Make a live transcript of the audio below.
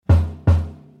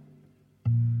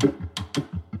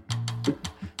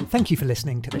Thank you for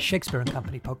listening to the Shakespeare and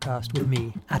Company podcast with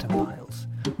me, Adam Biles,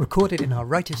 recorded in our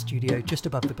writer's studio just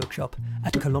above the bookshop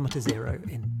at Kilometre Zero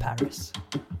in Paris.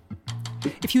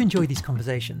 If you enjoy these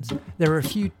conversations, there are a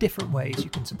few different ways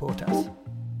you can support us.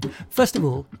 First of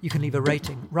all, you can leave a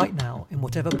rating right now in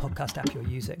whatever podcast app you're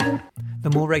using.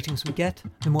 The more ratings we get,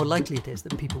 the more likely it is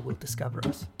that people will discover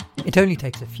us. It only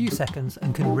takes a few seconds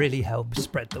and can really help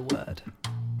spread the word.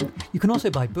 You can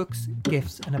also buy books,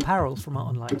 gifts and apparel from our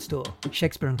online store,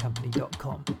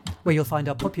 shakespeareandcompany.com, where you'll find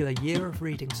our popular Year of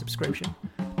Reading subscription,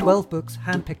 12 books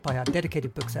handpicked by our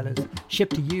dedicated booksellers,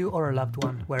 shipped to you or a loved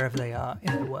one wherever they are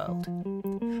in the world.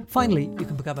 Finally, you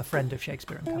can become a friend of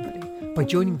Shakespeare and Company by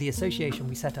joining the association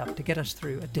we set up to get us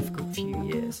through a difficult few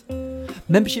years.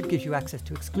 Membership gives you access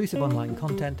to exclusive online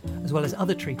content, as well as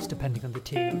other treats depending on the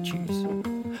tier you choose.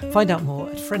 Find out more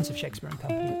at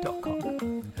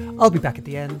friendsofshakespeareandcompany.com. I'll be back at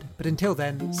the end, but until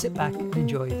then, sit back and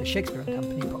enjoy the Shakespeare &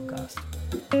 Company podcast.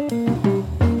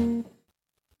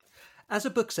 As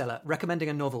a bookseller recommending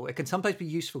a novel, it can sometimes be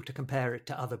useful to compare it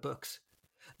to other books.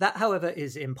 That, however,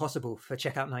 is impossible for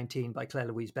Checkout 19 by Claire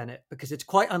Louise Bennett, because it's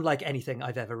quite unlike anything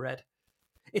I've ever read.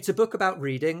 It's a book about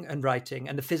reading and writing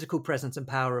and the physical presence and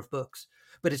power of books,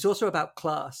 but it's also about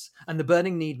class and the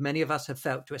burning need many of us have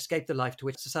felt to escape the life to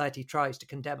which society tries to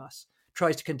condemn us,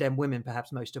 tries to condemn women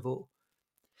perhaps most of all.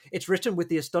 It's written with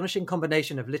the astonishing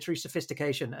combination of literary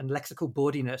sophistication and lexical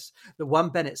bawdiness that won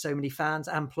Bennett so many fans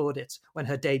and plaudits when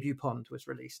her debut Pond was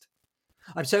released.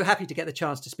 I'm so happy to get the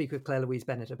chance to speak with Claire Louise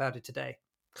Bennett about it today.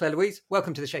 Claire Louise,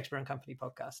 welcome to the Shakespeare and Company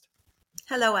podcast.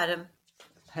 Hello, Adam.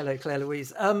 Hello, Claire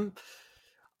Louise.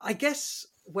 I guess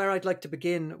where I'd like to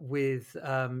begin with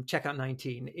Checkout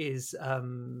 19 is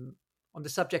on the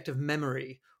subject of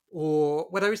memory, or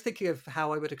when I was thinking of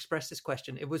how I would express this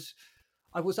question,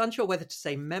 I was unsure whether to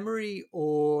say memory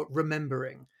or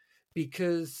remembering,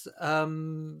 because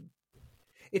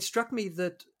it struck me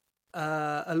that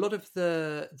a lot of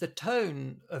the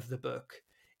tone of the book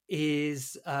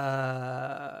is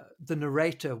the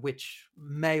narrator, which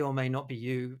may or may not be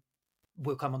you.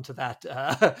 We'll come on to that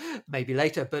maybe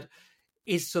later, but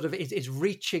is sort of is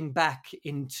reaching back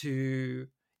into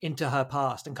her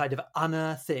past and kind of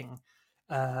unearthing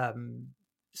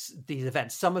these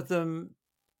events. Some of them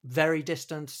very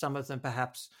distant, some of them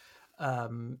perhaps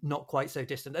not quite so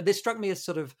distant. And this struck me as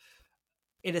sort of,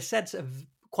 in a sense, of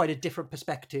quite a different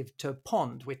perspective to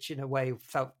Pond, which in a way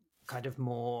felt kind of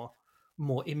more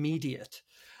immediate.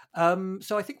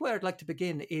 So I think where I'd like to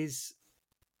begin is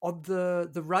on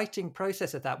the writing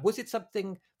process of that. Was it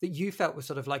something that you felt was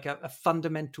sort of like a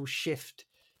fundamental shift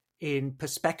in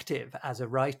perspective as a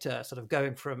writer, sort of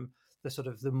going from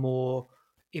the more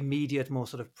immediate, more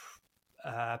sort of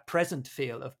present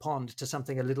feel of Pond to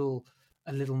something a little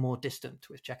more distant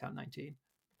with Checkout 19?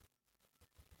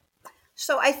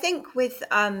 So I think with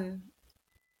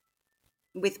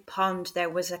Pond, there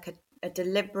was like a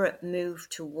deliberate move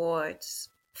towards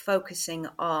focusing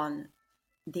on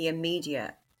the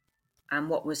immediate and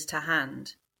what was to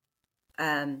hand.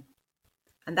 And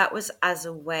that was as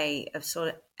a way of sort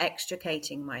of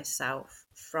extricating myself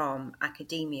from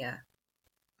academia.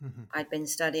 Mm-hmm. I'd been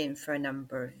studying for a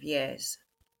number of years.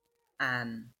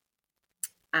 And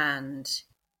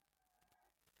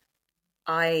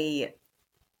I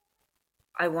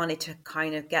wanted to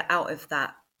kind of get out of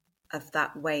that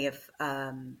way of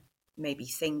maybe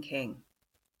thinking.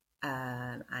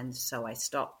 And so I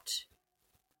stopped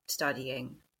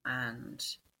studying,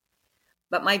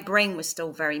 but my brain was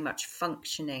still very much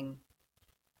functioning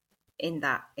in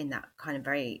that kind of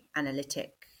very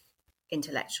analytic,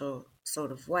 intellectual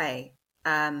sort of way,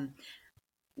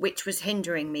 which was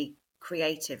hindering me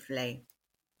creatively.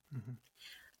 Mm-hmm.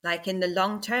 Like in the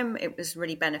long term, it was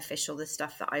really beneficial, the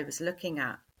stuff that I was looking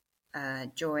at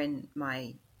during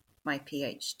my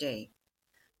PhD,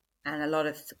 and a lot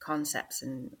of the concepts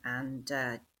and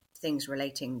things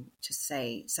relating to,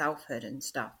 say, selfhood and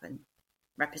stuff and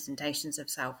representations of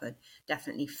selfhood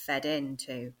definitely fed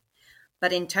into.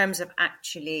 But in terms of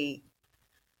actually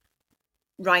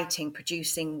writing,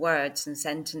 producing words and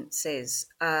sentences,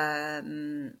 I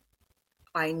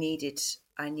needed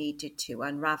to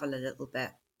unravel a little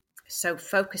bit. So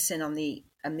focusing on the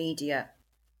immediate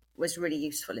was really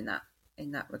useful in that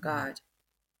regard.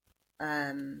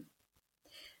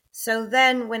 So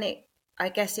then when I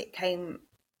guess it came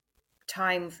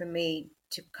time for me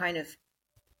to kind of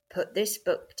put this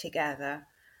book together,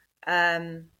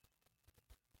 a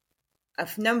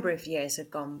number of years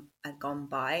had gone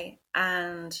by,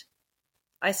 and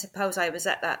I suppose I was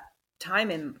at that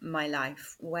time in my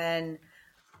life when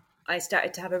I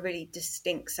started to have a really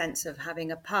distinct sense of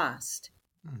having a past.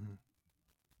 Mm-hmm.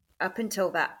 up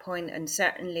until that point, and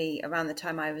certainly around the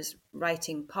time I was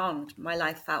writing Pond, my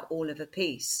life felt all of a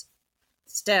piece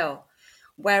still.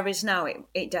 Whereas now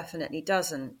it definitely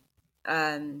doesn't.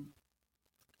 I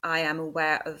am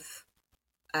aware of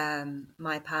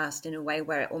my past in a way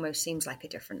where it almost seems like a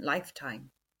different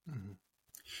lifetime. Mm-hmm.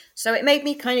 So it made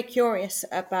me kind of curious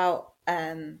about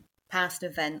past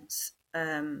events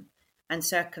and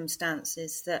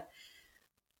circumstances, that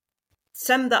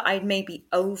some that I'd maybe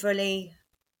overly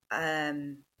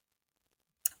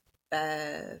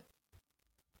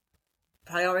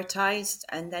prioritized,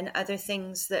 and then other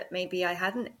things that maybe I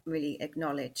hadn't really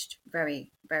acknowledged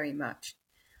very, very much.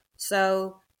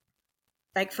 So,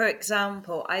 like, for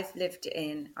example, I've lived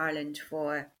in Ireland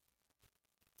for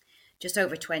just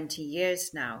over 20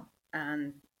 years now.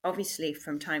 And obviously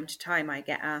from time to time I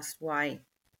get asked why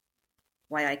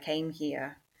I came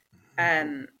here.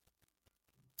 And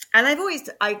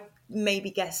I maybe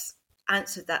guess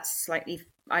answered that slightly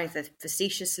either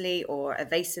facetiously or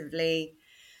evasively.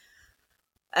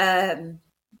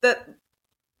 But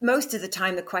most of the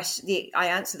time I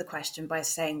answer the question by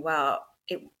saying, well,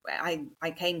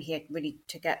 I came here really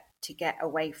to get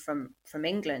away from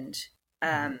England.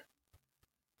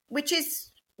 Which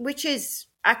is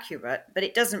accurate, but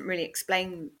it doesn't really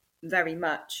explain very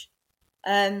much.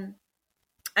 And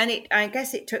I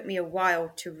guess it took me a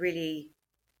while to really,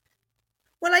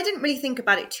 well, I didn't really think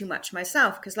about it too much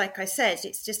myself, because like I said,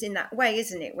 it's just in that way,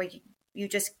 isn't it, where you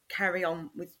just carry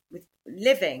on with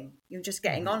living. You're just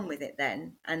getting on with it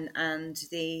then, and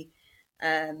the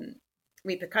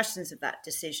repercussions of that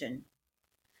decision.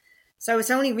 So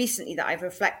it's only recently that I've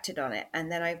reflected on it,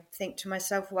 and then I think to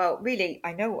myself, well, really,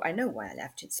 I know why I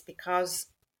left. It's because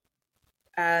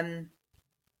I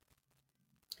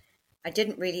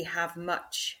didn't really have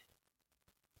much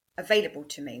available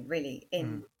to me, really,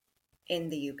 in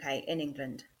the UK, in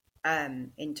England,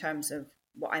 in terms of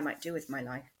what I might do with my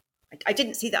life. I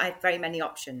didn't see that I had very many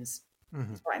options.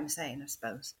 That's what I'm saying, I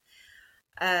suppose.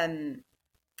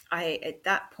 At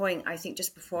that point, I think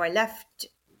just before I left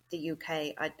the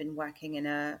UK, I'd been working in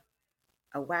a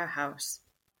warehouse,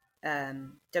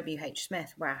 WH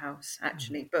Smith warehouse,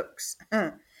 actually, books.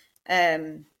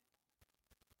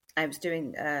 I was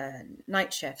doing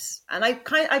night shifts, and I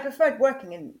preferred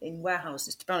working in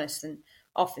warehouses, to be honest, than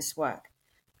office work,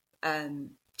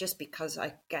 just because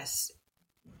I guess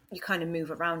you kind of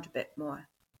move around a bit more.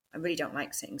 I really don't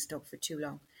like sitting still for too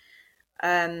long.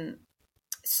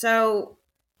 So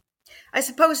I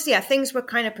suppose, yeah, things were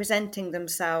kind of presenting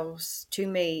themselves to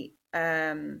me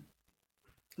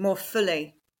more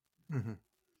fully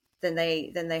than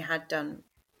they had done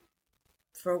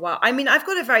for a while. I mean, I've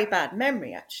got a very bad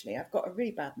memory, actually. I've got a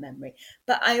really bad memory.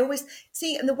 But I always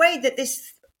see, and the way that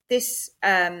this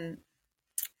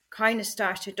kind of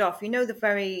started off, the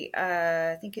very,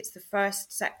 I think it's the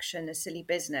first section, A Silly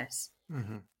Business,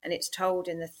 and it's told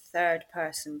in the third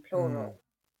person plural.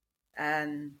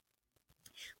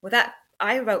 Well,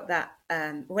 I wrote that,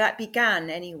 that began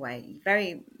anyway,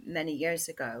 very many years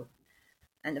ago.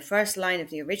 And the first line of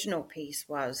the original piece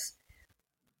was,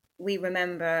 "We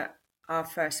remember our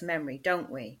first memory,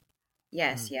 don't we?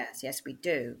 Yes, yes, we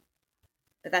do.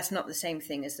 But that's not the same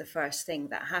thing as the first thing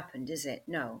that happened, is it?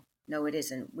 No, it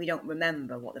isn't. We don't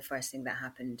remember what the first thing that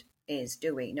happened is,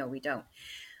 do we? No, we don't."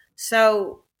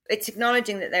 So it's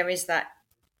acknowledging that there is that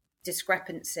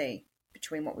discrepancy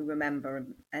between what we remember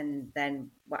and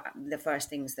then the first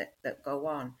things that go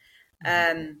on.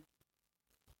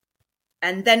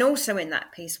 And then also in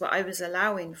that piece, what I was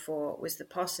allowing for was the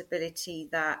possibility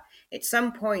that at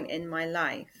some point in my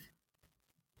life,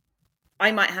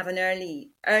 I might have an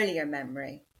earlier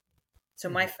memory. So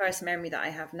my first memory that I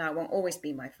have now won't always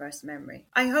be my first memory.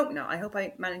 I hope not. I hope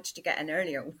I manage to get an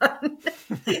earlier one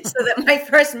so that my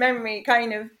first memory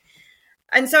kind of.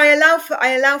 And so I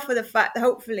allow for the fact that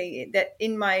hopefully that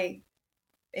in my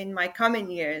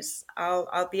coming years,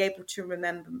 I'll be able to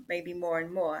remember maybe more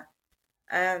and more.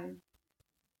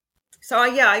 So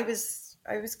I was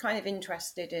kind of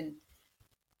interested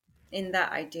in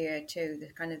that idea too,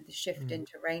 the kind of the shift in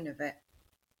terrain of it.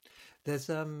 There's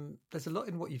a lot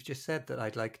in what you've just said that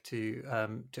I'd like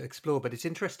to explore, but it's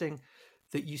interesting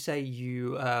that you say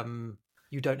you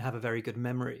don't have a very good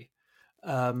memory,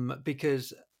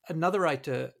 because another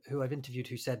writer who I've interviewed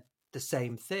who said the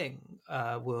same thing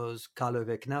was Karl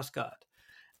Ove Knausgaard.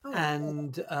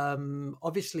 And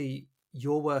obviously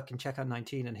your work in Checkout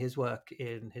 19 and his work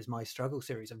in his My Struggle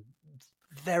series are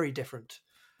very different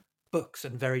books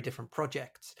and very different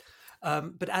projects.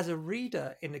 But as a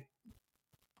reader, in a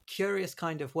curious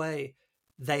kind of way,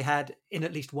 they had, in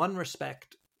at least one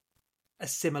respect, a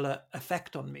similar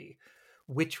effect on me,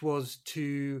 which was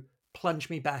to plunge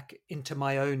me back into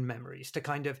my own memories to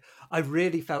kind of, I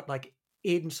really felt like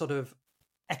in sort of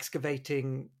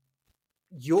excavating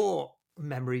your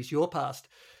memories, your past,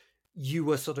 you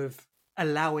were sort of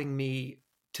allowing me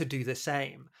to do the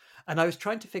same. And I was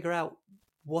trying to figure out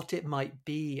what it might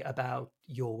be about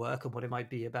your work and what it might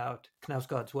be about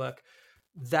Knausgaard's work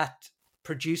that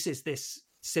produces this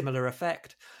similar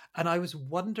effect. And I was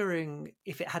wondering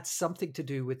if it had something to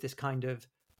do with this kind of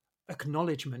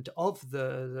acknowledgement of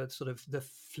the sort of the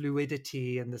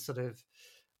fluidity and the sort of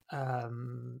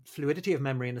fluidity of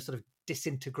memory and the sort of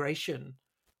disintegration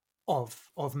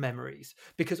of memories.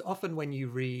 Because often when you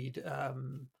read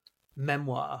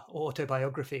memoir or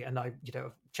autobiography, and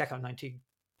Checkout 19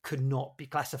 could not be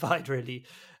classified really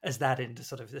as that in the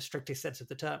sort of the strictest sense of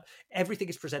the term. Everything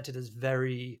is presented as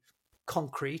very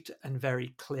concrete and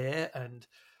very clear, and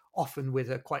often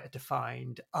with quite a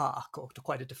defined arc or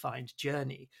quite a defined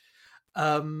journey.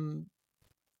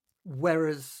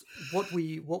 Whereas what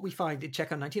we find in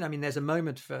Checkout 19, I mean, there's a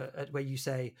moment where you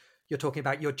say, you're talking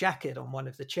about your jacket on one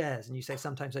of the chairs, and you say,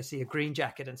 sometimes I see a green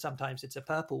jacket and sometimes it's a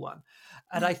purple one.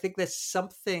 And I think there's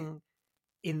something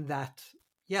in that,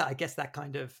 I guess that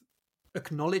kind of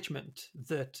acknowledgement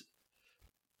that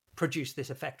produced this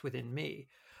effect within me.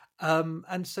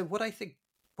 And so what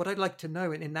I'd like to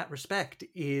know in that respect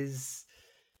is,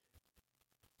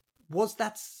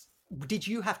 did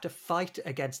you have to fight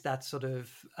against that sort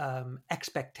of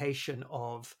expectation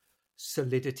of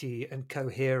solidity and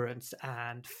coherence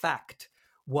and fact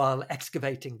while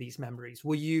excavating these memories?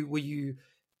 Were you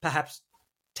perhaps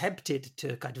tempted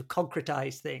to kind of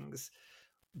concretize things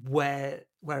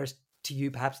whereas to you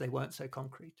perhaps they weren't so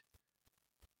concrete?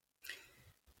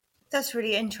 That's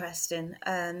really interesting.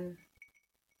 There's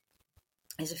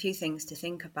a few things to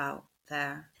think about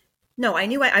there. No, I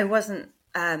knew I wasn't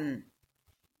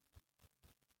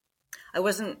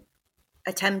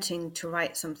attempting to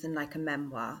write something like a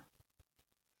memoir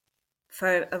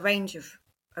for a range of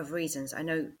reasons. I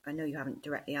know you haven't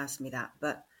directly asked me that,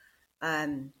 but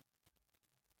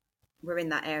we're in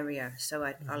that area, so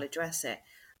I'll address it.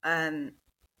 As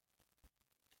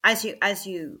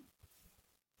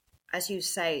you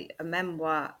say, a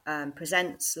memoir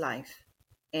presents life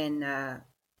in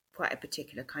quite a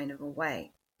particular kind of a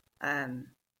way.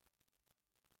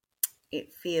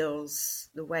 It feels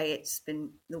the way it's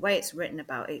written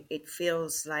about. It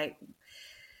feels like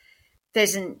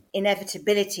there's an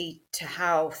inevitability to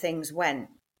how things went,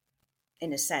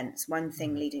 in a sense, one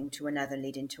thing leading to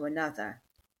another,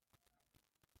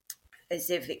 as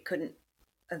if it couldn't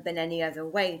have been any other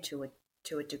way to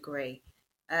a degree.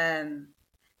 And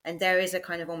there is a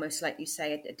kind of, almost like you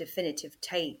say, a definitive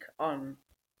take on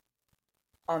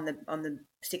the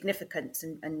significance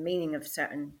and meaning of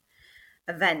certain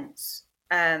events,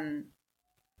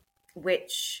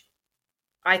 which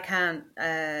I can't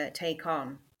take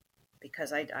on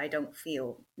because I don't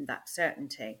feel that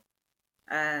certainty.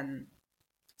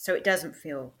 So it doesn't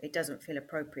feel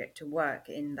appropriate to work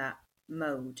in that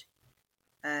mode.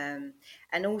 And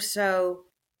also,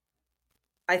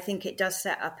 I think it does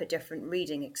set up a different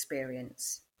reading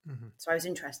experience. Mm-hmm. So I was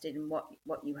interested in what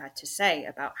you had to say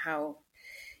about how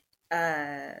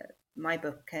my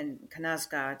book and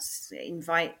Knausgaard's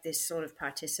invite this sort of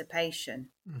participation.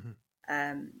 Mm-hmm.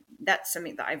 That's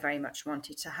something that I very much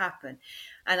wanted to happen.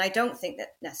 And I don't think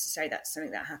that necessarily that's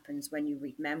something that happens when you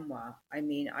read memoir. I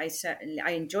mean, I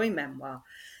enjoy memoir,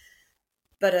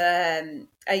 but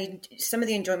some of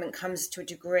the enjoyment comes to a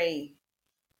degree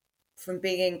from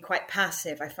being quite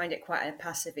passive. I find it quite a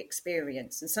passive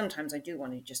experience. And sometimes I do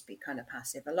want to just be kind of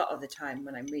passive. A lot of the time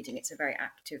when I'm reading, it's a very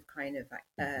active kind of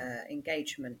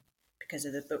engagement because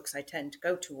of the books I tend to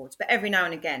go towards. But every now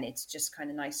and again, it's just kind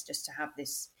of nice just to have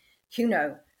this,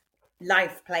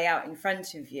 life play out in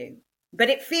front of you. But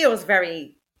it feels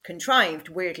very contrived,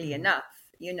 weirdly enough,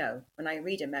 when I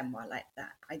read a memoir like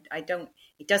that.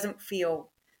 It doesn't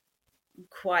feel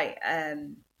quite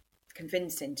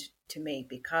convincing to me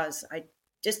because I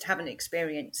just haven't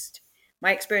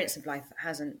my experience of life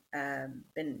hasn't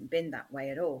been that way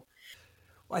at all.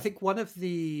 I think one of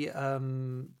the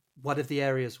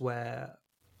areas where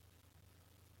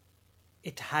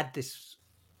it had this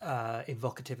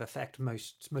evocative effect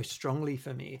most strongly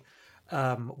for me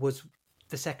was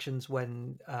the sections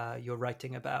when you're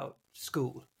writing about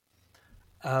school.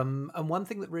 And one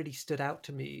thing that really stood out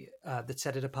to me that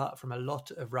set it apart from a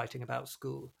lot of writing about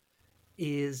school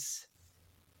is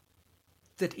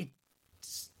that it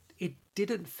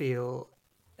didn't feel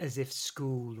as if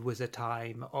school was a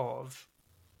time of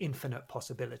infinite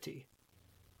possibility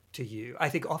to you. I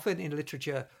think often in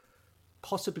literature,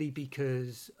 possibly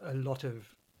because a lot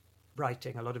of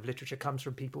literature comes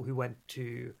from people who went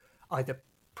to either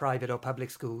private or public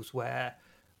schools where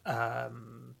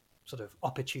sort of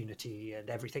opportunity and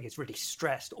everything is really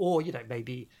stressed, or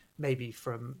maybe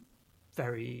from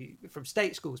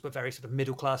state schools, but very sort of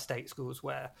middle class state schools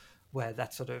where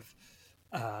that sort of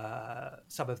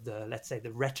some of the, let's say,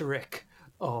 the rhetoric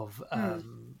of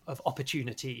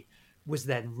opportunity was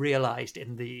then realized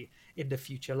in the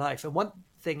future life. And one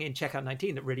thing in Checkout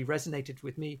 19 that really resonated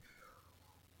with me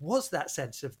was that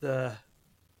sense of the,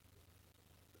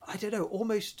 I don't know,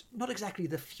 almost not exactly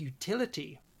the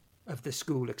futility of the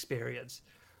school experience,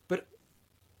 but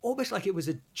almost like it was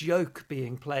a joke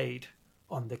being played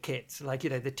on the kids. Like,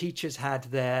 the teachers had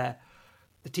the,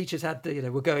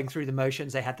 were going through the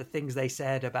motions. They had the things they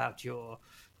said about your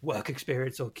work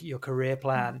experience or your career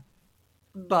plan,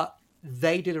 but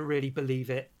they didn't really believe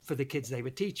it for the kids they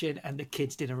were teaching, and the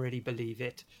kids didn't really believe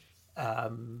it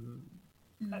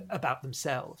about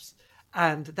themselves.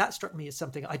 And that struck me as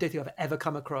something I don't think I've ever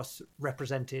come across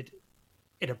represented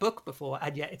in a book before,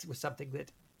 and yet it was something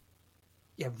that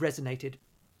resonated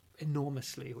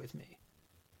enormously with me.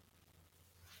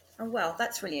 Oh, well,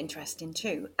 that's really interesting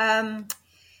too.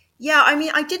 Yeah, I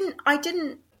mean, I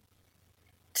didn't.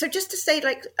 So just to say,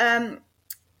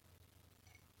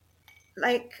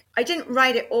 like I didn't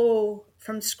write it all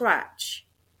from scratch.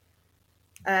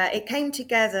 It came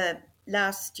together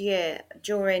last year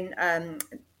during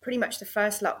pretty much the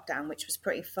first lockdown, which was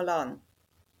pretty full on,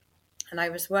 and I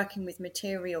was working with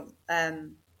material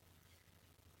and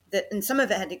some of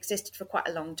it had existed for quite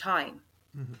a long time.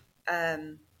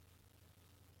 Mm-hmm.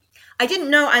 I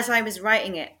didn't know as I was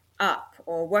writing it up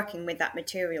or working with that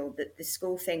material that the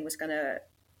school thing was going to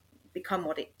become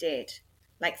what it did.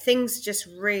 Like, things just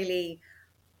really,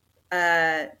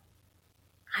 I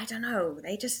don't know,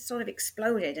 they just sort of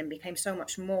exploded and became so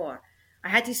much more. I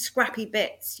had these scrappy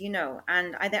bits,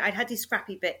 and I'd had these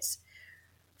scrappy bits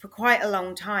for quite a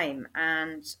long time.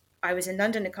 And I was in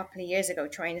London a couple of years ago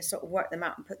trying to sort of work them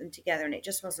out and put them together, and it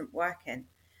just wasn't working.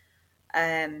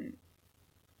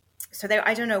 So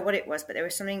I don't know what it was, but there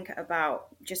was something about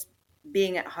just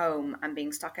being at home and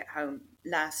being stuck at home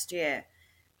last year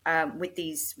with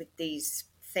these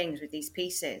things, with these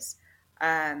pieces,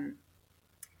 that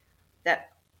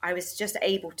I was just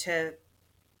able to,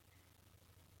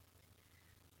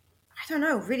 I don't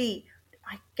know, really,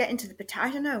 I get into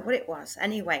I don't know what it was.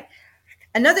 Anyway,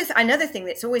 another thing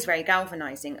that's always very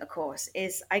galvanizing, of course,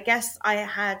 is I guess I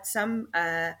had some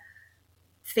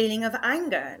feeling of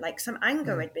anger, like some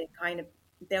anger had been kind of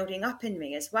building up in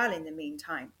me as well in the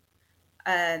meantime.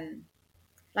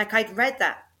 Like, I'd read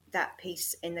that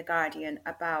piece in The Guardian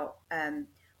about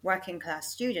working class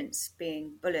students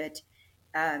being bullied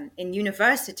in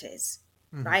universities,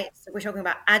 right? So we're talking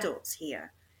about adults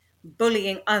here,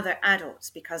 bullying other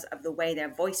adults because of the way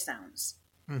their voice sounds.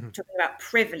 We're talking about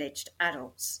privileged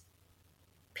adults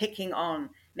picking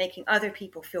on, making other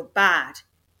people feel bad,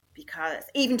 because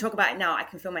even talk about it now, I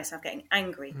can feel myself getting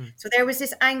angry. So there was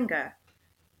this anger,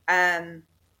 and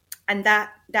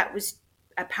that was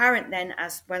apparent then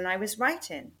as when I was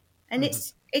writing. And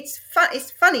it's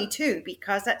funny too,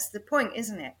 because that's the point,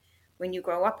 isn't it? When you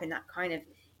grow up in that kind of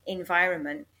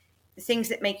environment, the things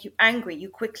that make you angry, you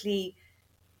quickly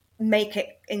make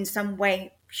it in some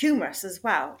way humorous as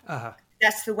well.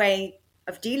 That's the way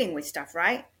of dealing with stuff,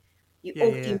 right?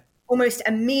 You almost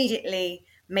immediately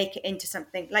make it into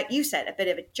something, like you said, a bit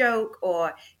of a joke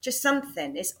or just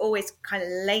something. It's always kind of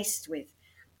laced with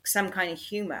some kind of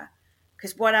humor,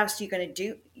 because what else are you going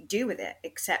to do with it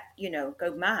except,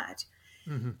 go mad?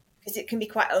 Because it can be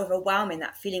quite overwhelming,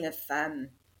 that feeling of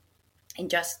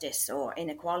injustice or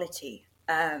inequality.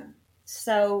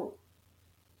 So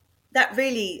that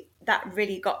really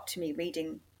got to me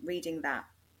reading that.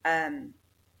 And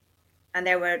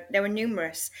there were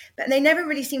numerous, but they never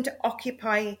really seemed to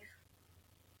occupy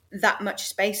that much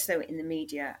space though in the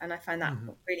media, and I find that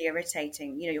really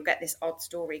irritating. You'll get this odd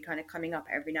story kind of coming up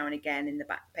every now and again in the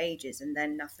back pages, and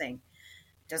then nothing.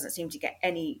 It doesn't seem to get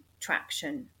any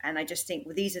traction. And I just think,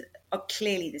 well, these are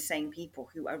clearly the same people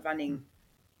who are running,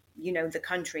 the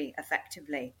country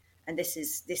effectively, and this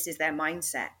is their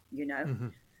mindset,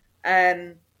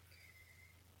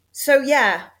 So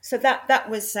that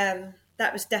was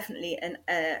definitely an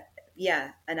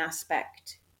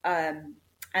aspect.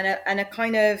 And a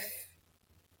kind of,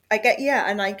 I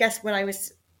guess when I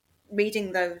was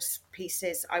reading those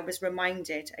pieces, I was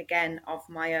reminded again of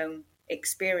my own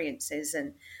experiences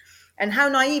and how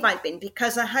naive I'd been,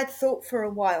 because I had thought for a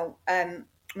while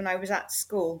when I was at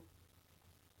school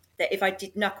that if I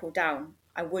did knuckle down,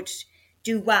 I would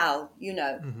do well,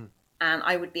 and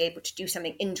I would be able to do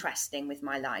something interesting with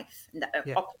my life, and that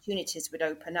opportunities would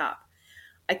open up.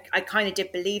 I kind of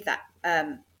did believe that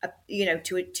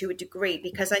to a degree,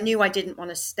 because I knew I didn't want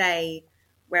to stay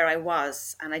where I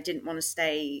was, and I didn't want to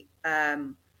stay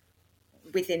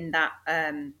within that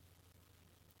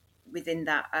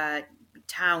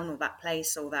town or that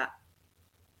place or that.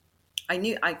 I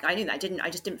knew that I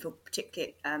just didn't feel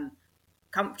particularly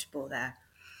comfortable there.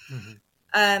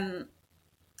 Mm-hmm.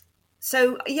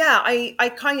 So yeah, I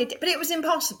kind of did, but it was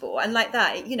impossible, and like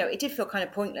that, it did feel kind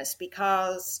of pointless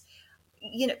because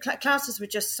classes were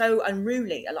just so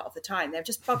unruly a lot of the time. They're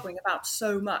just buggering about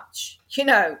so much,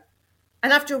 and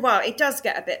after a while, it does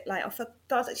get a bit like, oh, for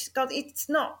God,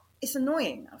 it's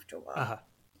annoying after a while. Uh-huh.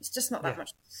 It's just not that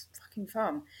much fucking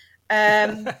fun,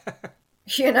 and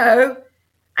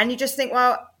you just think,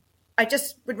 well, I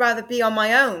just would rather be on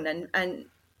my own and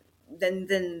than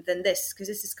this, because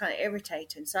this is kind of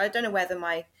irritating. So I don't know whether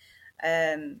my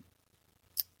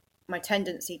my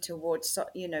tendency towards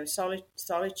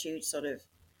solitude sort of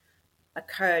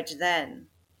occurred then,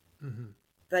 mm-hmm.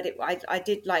 but I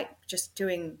did like just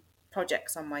doing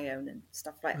projects on my own and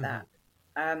stuff like mm-hmm.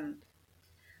 that.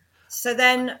 So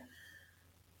then.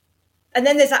 And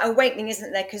then there's that awakening,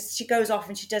 isn't there? Because she goes off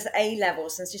and she does A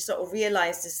levels, and she sort of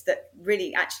realizes that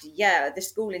really, actually, the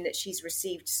schooling that she's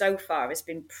received so far has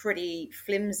been pretty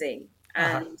flimsy.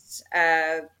 And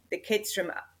the kids from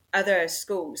other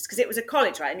schools, because it was a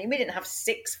college, right? I mean, we didn't have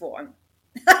sixth form.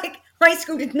 Like, my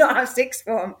school did not have sixth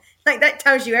form. Like, that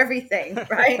tells you everything,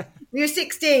 right? You're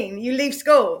 16, you leave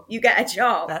school, you get a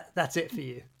job. That's it for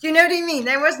you. Do you know what I mean?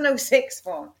 There was no sixth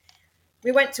form. I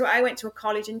went to a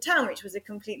college in town, which was a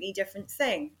completely different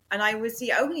thing. And I was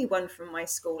the only one from my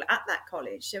school at that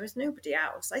college. There was nobody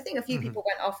else. I think a few mm-hmm. people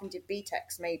went off and did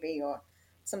BTECs maybe, or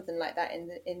something like that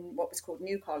in what was called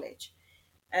New College.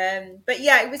 But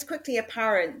yeah, it was quickly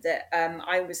apparent that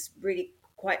I was really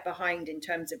quite behind in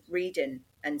terms of reading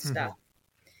and stuff.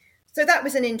 Mm-hmm. So that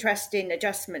was an interesting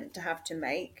adjustment to have to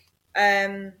make.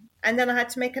 And then I had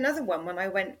to make another one when I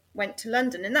went to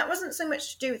London. And that wasn't so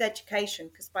much to do with education,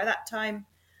 because by that time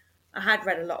I had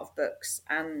read a lot of books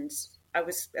and I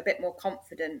was a bit more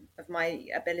confident of my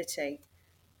ability,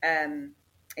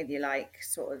 if you like,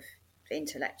 sort of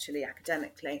intellectually,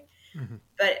 academically. Mm-hmm.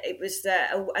 But it was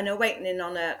an awakening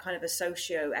on a kind of a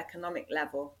socio-economic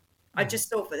level. Mm-hmm. I just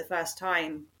saw for the first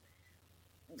time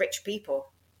rich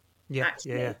people,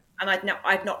 actually. Yeah. And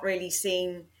I'd not really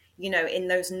seen... in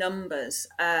those numbers,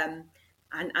 and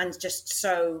just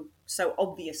so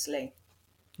obviously.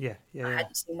 Yeah. I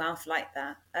hadn't seen wealth like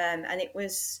that. And it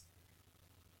was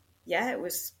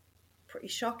pretty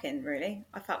shocking, really.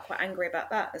 I felt quite angry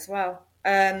about that as well.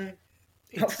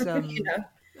 It's,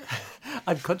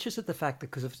 I'm conscious of the fact that,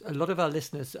 because a lot of our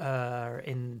listeners are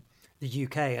in the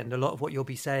UK, and a lot of what you'll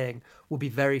be saying will be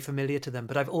very familiar to them.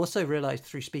 But I've also realized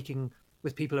through speaking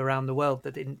with people around the world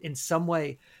that in some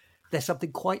way, there's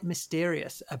something quite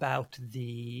mysterious about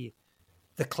the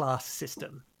class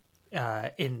system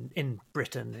in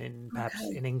Britain, perhaps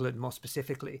in England more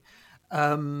specifically,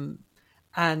 and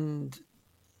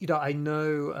I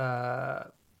know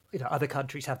other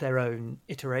countries have their own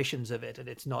iterations of it, and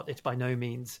it's by no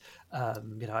means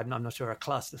I'm not sure a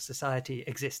class of society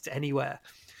exists anywhere,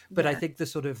 but I think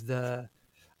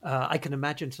I can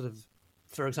imagine sort of,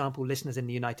 for example, listeners in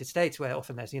the United States, where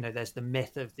often there's the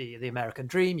myth of the American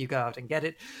dream, you go out and get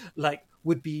it, like,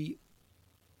 would be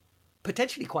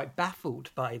potentially quite baffled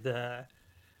by the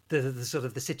sort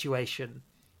of the situation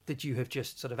that you have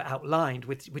just sort of outlined,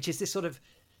 which is this sort of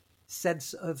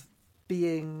sense of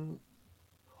being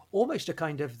almost a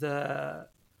kind of a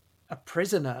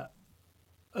prisoner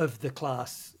of the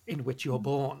class in which you're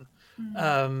born,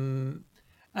 and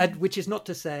which is not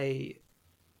to say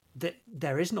that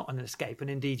there is not an escape, and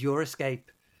indeed your escape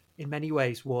in many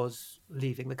ways was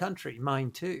leaving the country,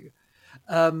 mine too.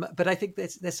 But I think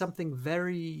there's something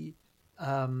very,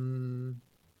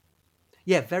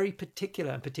 very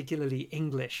particular and particularly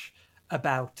English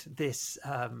about this,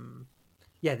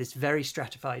 this very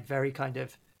stratified, very kind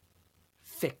of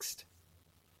fixed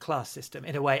class system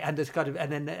in a way, and there's kind of, and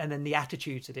then the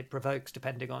attitudes that it provokes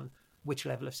depending on which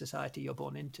level of society you're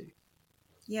born into.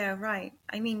 Yeah, right.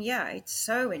 I mean, it's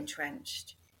so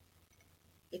entrenched.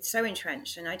 It's so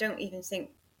entrenched, and I don't even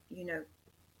think,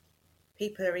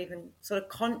 people are even sort of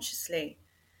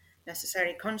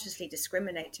necessarily consciously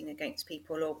discriminating against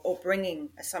people or bringing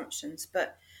assumptions,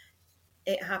 but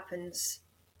it happens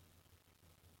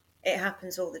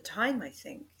all the time, I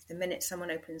think. The minute someone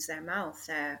opens their mouth,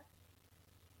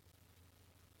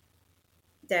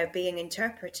 they're being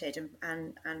interpreted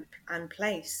and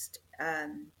placed.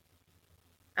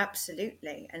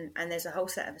 Absolutely, and there's a whole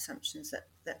set of assumptions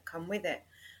that come with it,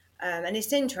 and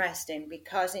it's interesting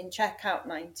because in Checkout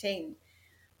 19,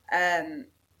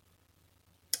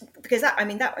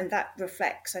 because that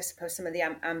reflects, I suppose, some of the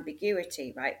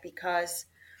ambiguity, right? Because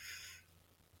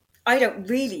I don't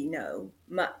really know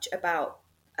much about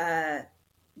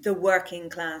the working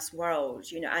class world,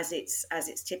 as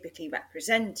it's typically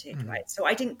represented, right? So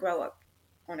I didn't grow up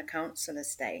on a council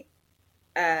estate.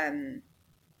 I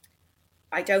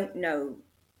don't know,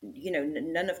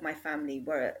 none of my family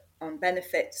were on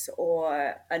benefits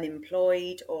or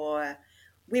unemployed, or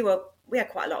we had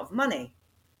quite a lot of money.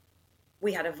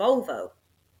 We had a Volvo,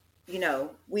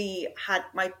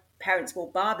 my parents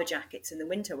wore Barbour jackets in the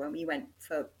winter when we went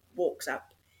for walks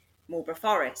up Marlborough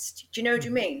Forest. Do you know what I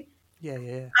mean?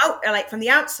 Yeah. Like from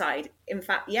the outside, in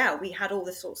fact, yeah, we had all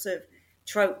the sorts of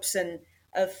tropes and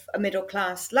of a middle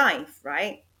class life,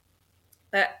 right?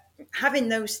 But having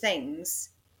those things,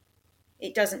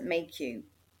 it doesn't make you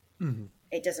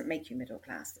middle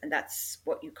class, and that's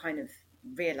what you kind of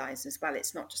realize as well.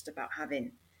 It's not just about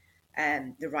having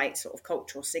the right sort of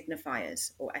cultural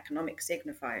signifiers or economic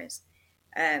signifiers.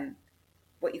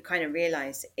 What you kind of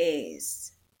realize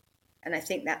is, and I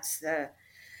think that's the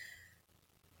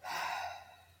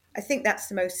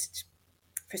most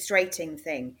frustrating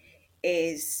thing,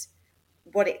 is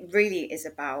what it really is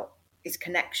about is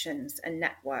connections and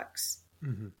networks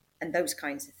and those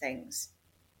kinds of things.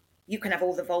 You can have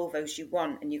all the Volvos you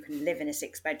want and you can live in a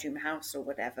 6-bedroom house or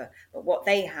whatever, but what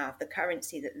they have, the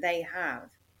currency that they have,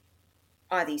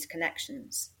 are these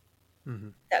connections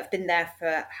that have been there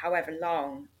for however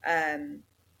long. And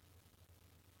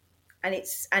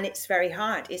it's very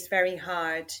hard. It's very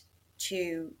hard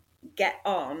to get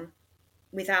on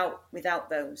without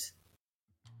those.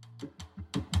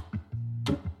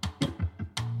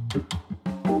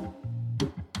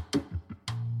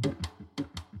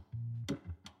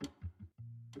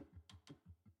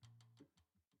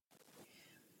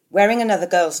 Wearing another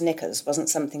girl's knickers wasn't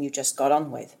something you just got on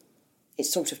with. It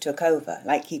sort of took over,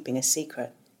 like keeping a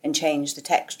secret, and changed the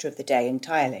texture of the day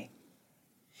entirely.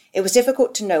 It was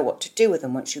difficult to know what to do with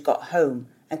them once you got home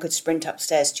and could sprint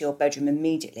upstairs to your bedroom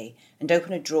immediately and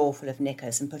open a drawer full of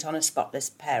knickers and put on a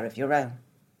spotless pair of your own.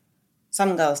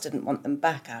 Some girls didn't want them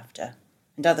back after,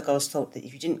 and other girls thought that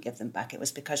if you didn't give them back it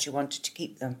was because you wanted to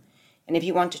keep them, and if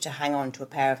you wanted to hang on to a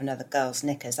pair of another girl's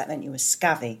knickers, that meant you were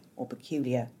scabby or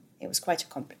peculiar. It was quite a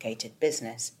complicated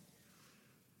business.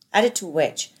 Added to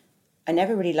which, I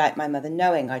never really liked my mother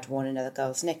knowing I'd worn another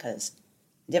girl's knickers,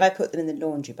 and if I put them in the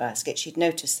laundry basket, she'd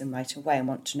notice them right away and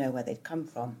want to know where they'd come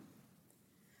from.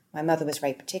 My mother was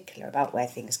very particular about where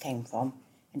things came from,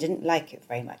 and didn't like it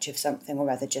very much if something or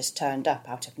other just turned up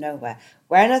out of nowhere.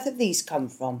 "Where on earth have these come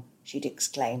from?" she'd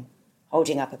exclaim,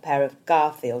 holding up a pair of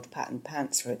Garfield pattern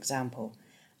pants, for example,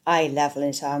 eye level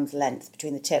and at arm's length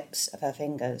between the tips of her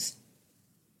fingers.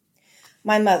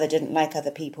 My mother didn't like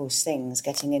other people's things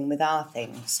getting in with our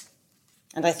things,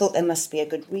 and I thought there must be a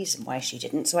good reason why she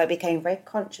didn't, so I became very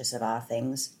conscious of our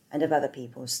things and of other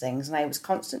people's things, and I was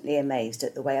constantly amazed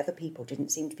at the way other people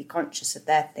didn't seem to be conscious of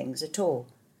their things at all.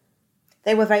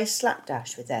 They were very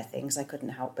slapdash with their things, I couldn't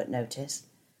help but notice,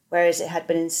 whereas it had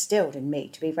been instilled in me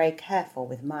to be very careful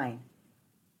with mine.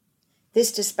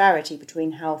 This disparity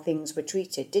between how things were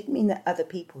treated did mean that other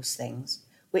people's things,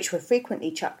 which were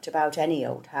frequently chucked about any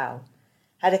old how,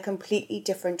 had a completely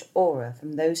different aura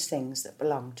from those things that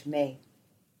belonged to me.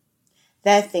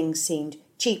 Their things seemed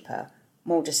cheaper,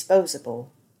 more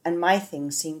disposable, and my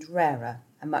things seemed rarer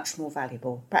and much more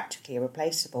valuable, practically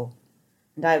irreplaceable,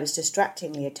 and I was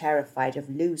distractingly terrified of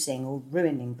losing or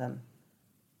ruining them.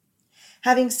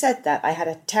 Having said that, I had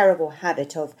a terrible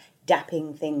habit of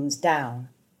dapping things down,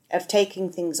 of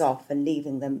taking things off and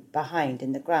leaving them behind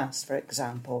in the grass, for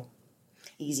example.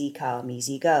 Easy come,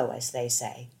 easy go, as they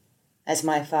say, as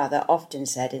my father often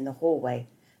said in the hallway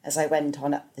as I went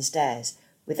on up the stairs,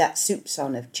 with that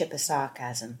soupçon of chipper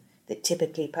sarcasm that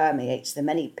typically permeates the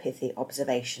many pithy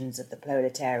observations of the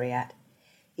proletariat.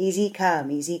 Easy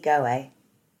come, easy go, eh?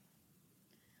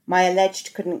 My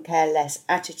alleged couldn't-care-less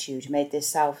attitude made this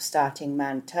self-starting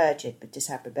man turgid with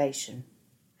disapprobation,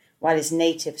 while his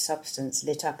native substance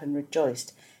lit up and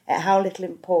rejoiced at how little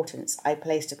importance I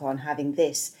placed upon having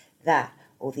this, that,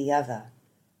 or the other.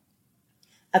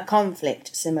 A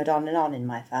conflict simmered on and on in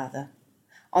my father.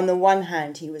 On the one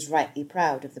hand, he was rightly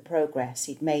proud of the progress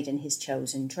he'd made in his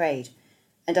chosen trade,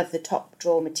 and of the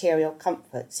top-drawer material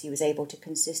comforts he was able to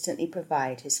consistently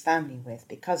provide his family with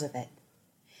because of it.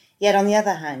 Yet, on the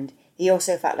other hand, he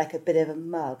also felt like a bit of a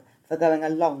mug for going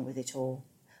along with it all,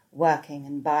 working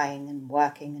and buying and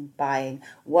working and buying,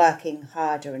 working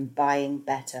harder and buying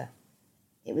better.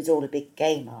 It was all a big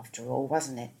game, after all,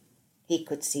 wasn't it? He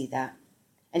could see that.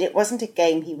 And it wasn't a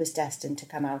game he was destined to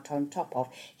come out on top of.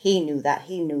 He knew that,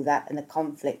 and the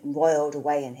conflict roiled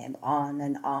away in him on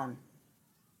and on.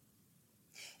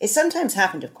 It sometimes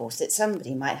happened, of course, that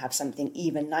somebody might have something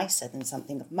even nicer than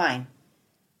something of mine.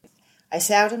 I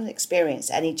seldom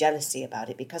experienced any jealousy about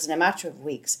it because in a matter of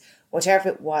weeks, whatever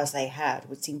it was they had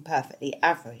would seem perfectly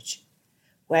average.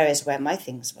 Whereas where my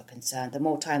things were concerned, the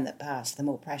more time that passed, the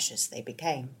more precious they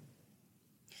became.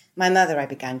 My mother, I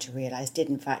began to realise, did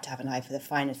in fact have an eye for the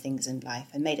finer things in life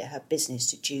and made it her business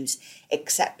to choose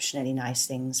exceptionally nice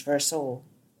things for us all.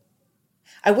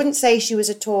 I wouldn't say she was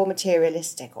at all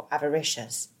materialistic or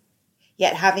avaricious,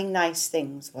 yet having nice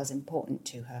things was important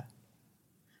to her.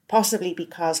 Possibly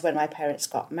because when my parents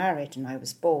got married and I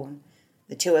was born,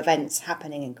 the two events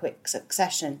happening in quick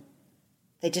succession,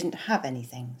 they didn't have any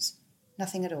things,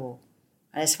 nothing at all.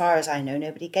 And as far as I know,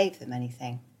 nobody gave them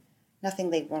anything.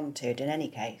 Nothing they wanted in any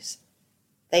case.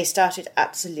 They started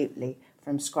absolutely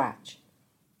from scratch.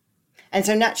 And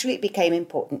so naturally it became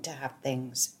important to have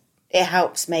things. It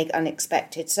helps make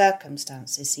unexpected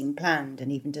circumstances seem planned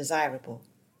and even desirable.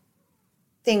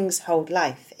 Things hold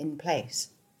life in place.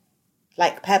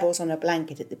 Like pebbles on a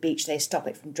blanket at the beach, they stop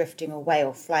it from drifting away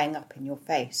or flying up in your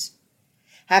face.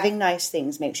 Having nice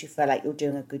things makes you feel like you're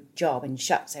doing a good job and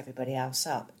shuts everybody else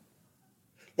up.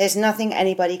 There's nothing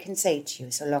anybody can say to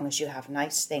you so long as you have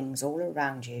nice things all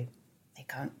around you. They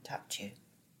can't touch you.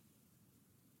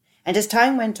 And as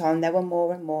time went on, there were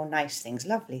more and more nice things,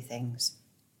 lovely things.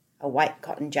 A white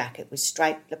cotton jacket with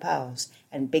striped lapels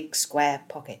and big square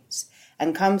pockets,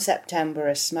 and come September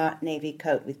a smart navy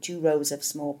coat with 2 rows of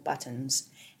small buttons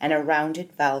and a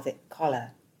rounded velvet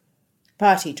collar.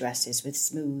 Party dresses with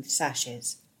smooth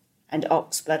sashes, and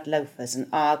oxblood loafers and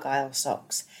argyle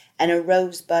socks, and a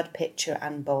rosebud pitcher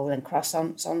and bowl and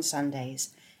croissants on Sundays,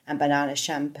 and banana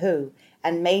shampoo,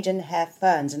 and maidenhair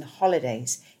ferns and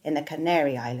holidays in the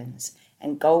Canary Islands,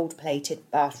 and gold-plated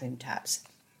bathroom taps,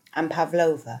 and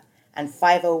pavlova, and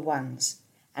 501s,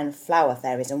 and flower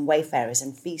fairies and wayfarers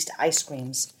and feast ice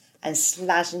creams, and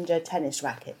Slazenger tennis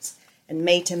rackets, and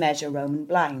made-to-measure Roman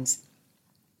blinds,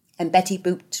 and Betty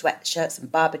Boop sweatshirts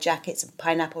and Barber jackets and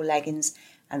pineapple leggings,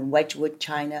 and Wedgwood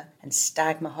china, and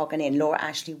stag mahogany, and Laura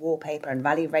Ashley wallpaper, and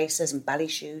Valley racers, and Bally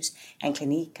shoes, and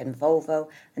Clinique, and Volvo,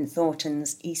 and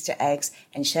Thornton's Easter eggs,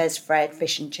 and Chez Fred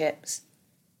fish and chips.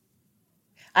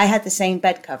 I had the same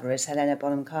bed cover as Helena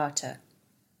Bonham Carter.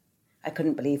 I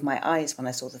couldn't believe my eyes when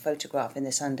I saw the photograph in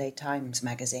the Sunday Times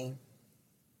magazine.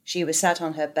 She was sat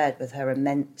on her bed with her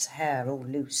immense hair all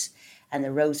loose, and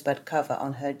the rosebud cover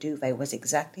on her duvet was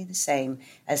exactly the same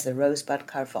as the rosebud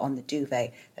cover on the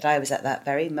duvet that I was at that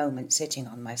very moment sitting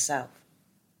on myself.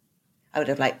 I would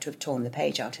have liked to have torn the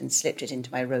page out and slipped it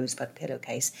into my rosebud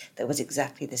pillowcase that was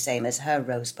exactly the same as her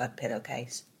rosebud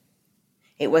pillowcase.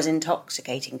 It was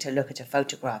intoxicating to look at a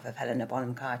photograph of Helena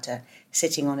Bonham Carter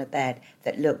sitting on a bed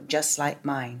that looked just like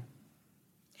mine.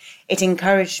 It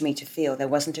encouraged me to feel there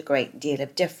wasn't a great deal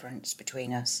of difference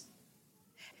between us.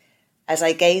 As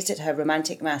I gazed at her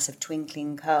romantic mass of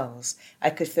twinkling curls, I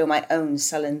could feel my own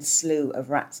sullen slew of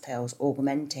rat's tails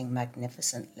augmenting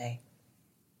magnificently.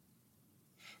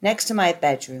 Next to my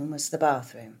bedroom was the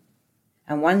bathroom,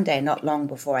 and one day not long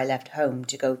before I left home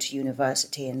to go to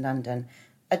university in London,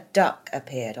 a duck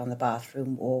appeared on the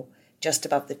bathroom wall just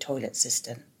above the toilet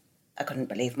cistern. I couldn't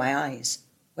believe my eyes.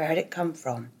 Where had it come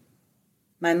from?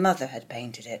 My mother had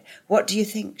painted it. "What do you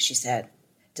think?" she said.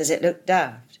 "Does it look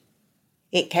daft?"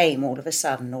 It came all of a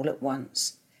sudden, all at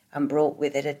once, and brought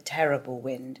with it a terrible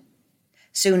wind.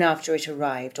 Soon after it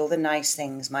arrived, all the nice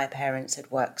things my parents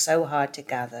had worked so hard to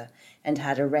gather and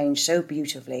had arranged so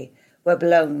beautifully were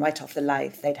blown right off the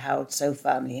life they'd held so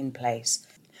firmly in place,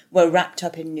 were wrapped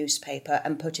up in newspaper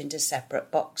and put into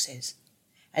separate boxes.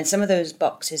 And some of those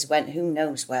boxes went who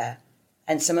knows where,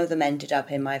 and some of them ended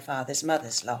up in my father's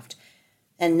mother's loft,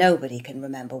 and nobody can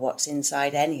remember what's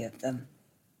inside any of them.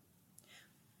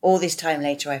 All this time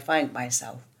later I find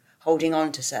myself holding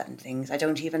on to certain things I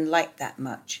don't even like that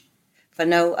much, for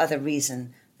no other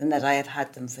reason than that I have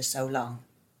had them for so long.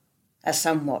 A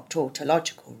somewhat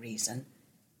tautological reason.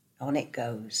 On it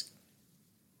goes.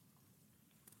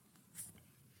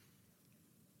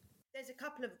 There's a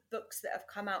couple of books that have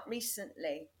come out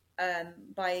recently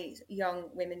by young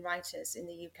women writers in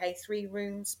the UK. 3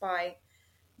 Rooms by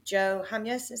Jo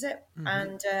Hamyas, is it? Mm-hmm.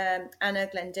 And Anna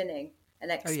Glendinning, An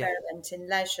Experiment in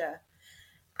Leisure.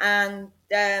 And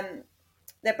they're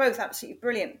both absolutely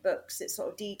brilliant books that sort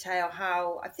of detail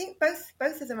how, I think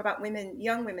both of them about women,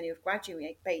 young women who have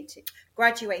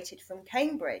graduated from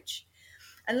Cambridge.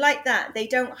 And like that, they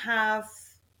don't have,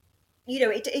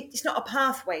 it's not a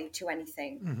pathway to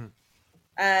anything.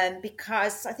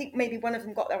 because I think maybe one of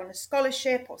them got there on a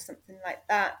scholarship or something like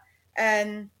that.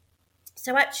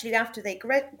 So actually, after they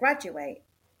graduate,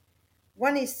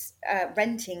 one is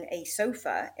renting a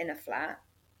sofa in a flat.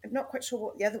 I'm not quite sure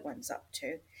what the other one's up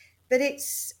to, but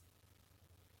it's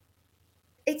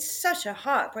such a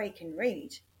heartbreaking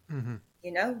read. Mm-hmm.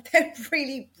 You know, they're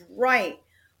really bright,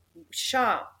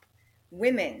 sharp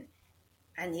women,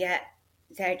 and yet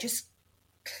they're just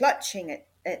clutching at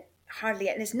hardly,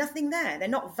 and there's nothing there. They're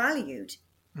not valued.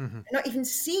 Mm-hmm. They're not even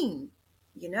seen.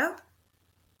 You know,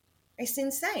 it's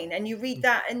insane. And you read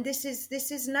that, and this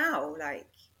is now like.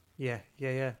 Yeah.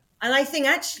 And I think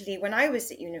actually, when I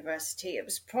was at university, it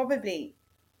was probably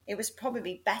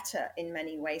better in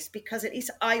many ways, because at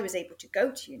least I was able to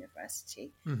go to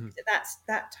university. Mm-hmm.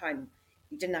 That time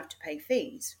you didn't have to pay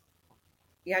fees.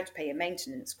 You had to pay your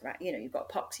maintenance grant. You know, you got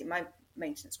Poxy. My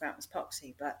maintenance grant was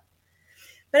Poxy, but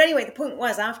anyway, the point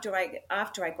was, after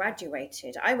I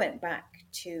graduated, I went back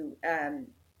to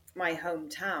my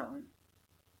hometown,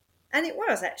 and it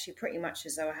was actually pretty much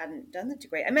as though I hadn't done the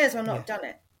degree. I may as well not have done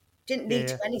it. Didn't lead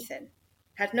to anything.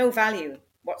 Had no value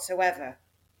whatsoever.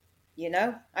 You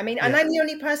know, I mean, and I'm the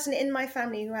only person in my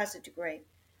family who has a degree.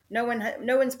 No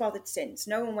one's bothered since.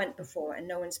 No one went before, and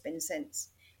no one's been since,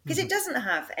 because it doesn't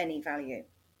have any value.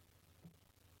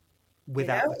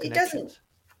 Without the connections.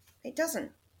 It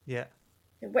doesn't. Yeah.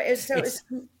 It's a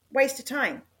waste of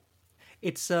time.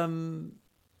 It's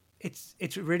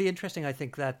really interesting. I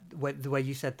think that the way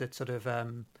you said that, sort of,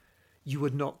 you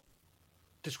would not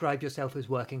describe yourself as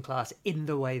working class in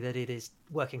the way that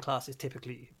working class is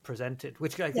typically presented,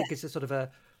 which I think is a sort of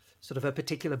a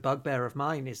particular bugbear of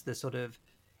mine. Is the sort of,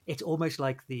 it's almost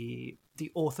like the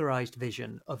authorized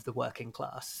vision of the working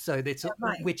class. So it's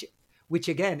which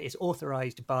again is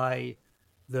authorized by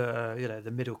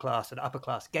the middle class and upper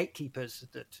class gatekeepers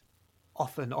that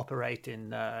often operate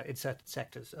in certain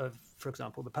sectors of, for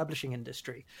example, the publishing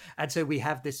industry. And so we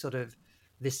have this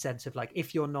sense of like,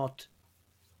 if you're not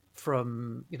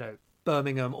from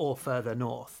Birmingham or further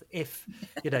north, if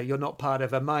you're not part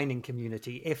of a mining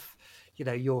community, if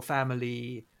your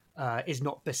family is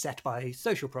not beset by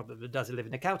social problems and doesn't live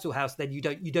in a council house, then you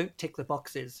don't tick the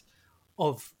boxes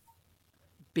of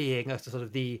being a sort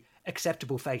of the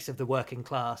acceptable face of the working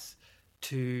class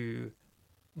to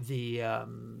the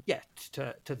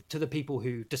to the people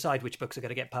who decide which books are going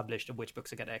to get published and which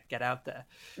books are going to get out there.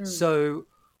 So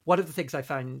one of the things I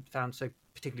found so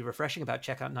particularly refreshing about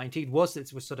Checkout 19 was that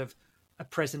it was sort of a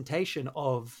presentation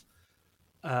of,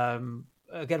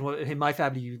 again, what in my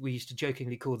family we used to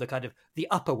jokingly call the kind of the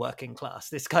upper working class.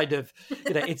 This kind of,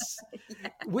 it's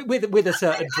with a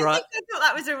certain dry. I thought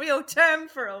that was a real term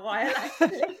for a while,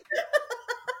 actually.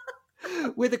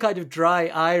 With a kind of dry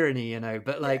irony,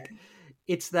 but like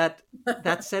it's that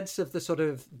sense of the sort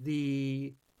of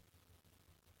the,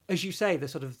 as you say, the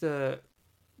sort of the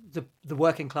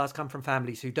working class come from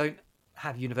families who don't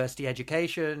have university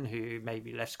education, who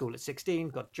maybe left school at 16,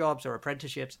 got jobs or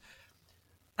apprenticeships,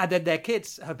 and then their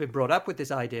kids have been brought up with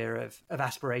this idea of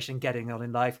aspiration, getting on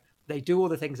in life. They do all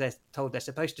the things they're told they're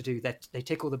supposed to do, that they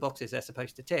tick all the boxes they're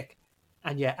supposed to tick,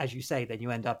 and yet, as you say, then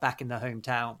you end up back in the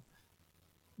hometown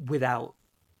without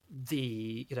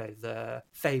the the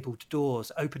fabled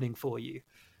doors opening for you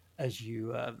as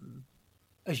you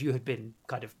had been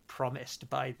kind of promised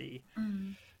by the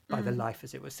life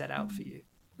as it was set out for you.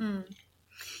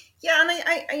 Yeah, and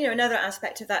I another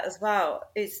aspect of that as well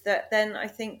is that then I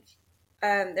think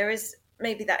there is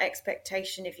maybe that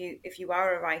expectation, if you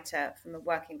are a writer from a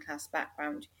working class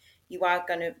background, you are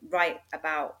going to write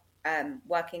about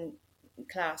working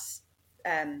class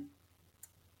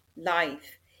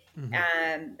life,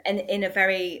 and in a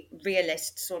very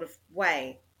realist sort of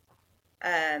way,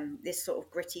 this sort of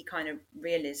gritty kind of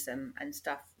realism and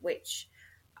stuff, which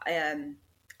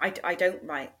I don't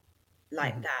write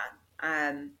like that.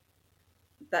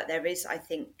 But there is, I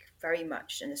think, very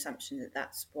much an assumption that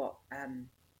that's what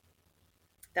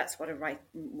a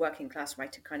working class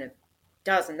writer kind of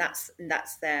does, and that's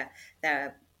their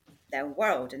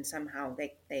world, and somehow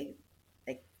they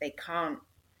can't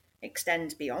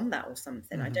extend beyond that or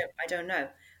something. I don't know,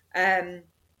 and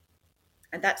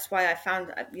that's why I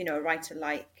found a writer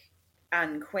like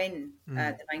Anne Quinn,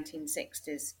 the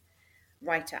 1960s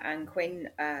writer Anne Quinn,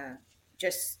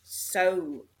 just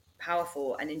so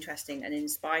powerful and interesting and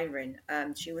inspiring.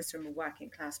 She was from a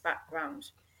working class background.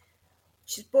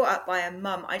 She's brought up by her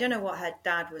mum. I don't know what her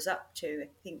dad was up to. I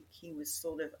think he was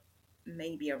sort of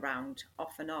maybe around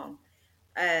off and on.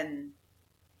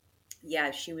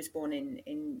 She was born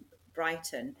in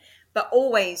Brighton, but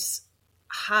always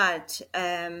had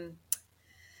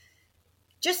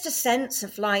just a sense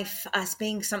of life as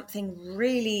being something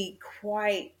really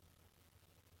quite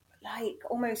like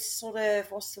almost sort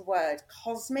of, what's the word,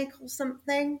 cosmic or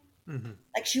something. Mm-hmm.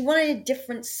 Like she wanted a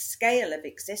different scale of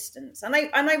existence, and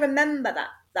I remember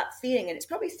that feeling, and it's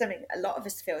probably something a lot of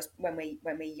us feel when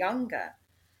we're younger,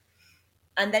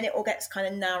 and then it all gets kind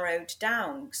of narrowed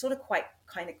down, sort of quite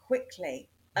kind of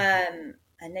quickly, and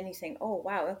then you think, oh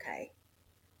wow, okay,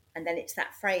 and then it's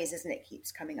that phrase, isn't it,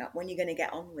 keeps coming up: when you're going to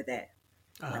get on with it.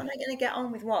 When am I going to get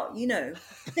on with what?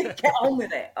 Get on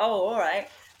with it. Oh, all right,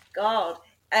 God.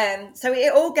 So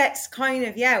it all gets kind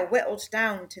of whittled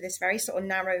down to this very sort of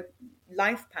narrow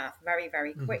life path very,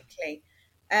 very quickly.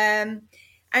 And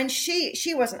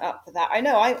she wasn't up for that. I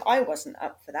know I wasn't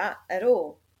up for that at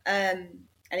all. And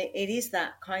it is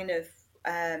that kind of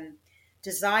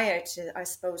desire to, I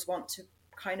suppose, want to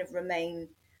kind of remain,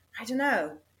 I don't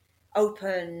know,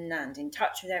 open and in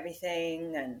touch with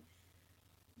everything, and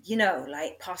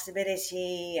like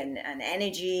possibility and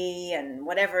energy and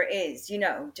whatever it is,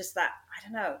 just that, I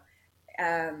don't know.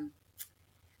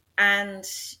 And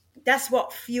that's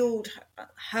what fueled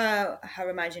her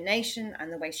imagination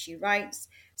and the way she writes.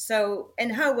 So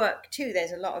in her work too,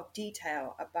 there's a lot of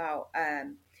detail about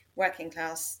working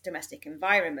class domestic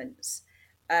environments.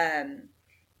 Great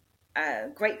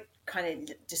kind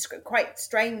of quite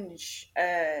strange,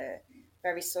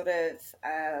 very sort of,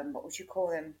 what would you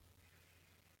call them?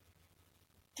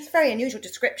 Just very unusual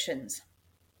descriptions,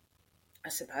 I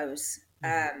suppose.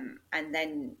 And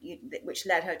then which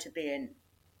led her to being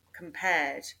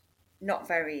compared not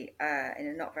very in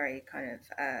a not very kind of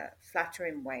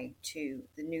flattering way to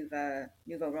the nouveau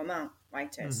roman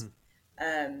writers.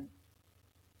 I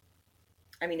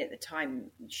mean, at the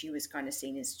time she was kind of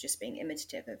seen as just being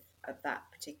imitative of that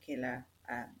particular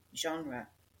genre,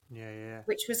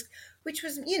 which was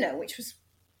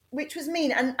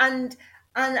mean,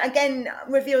 and again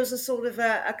reveals a sort of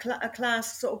a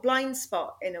class sort of blind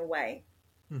spot in a way,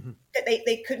 that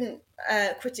they couldn't,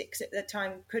 critics at the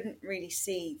time couldn't really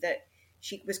see that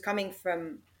she was coming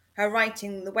from, her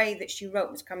writing, the way that she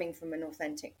wrote was coming from an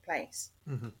authentic place.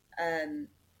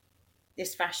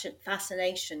 This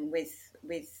fascination with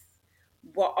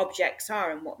what objects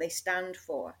are and what they stand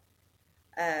for.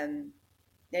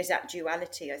 There's that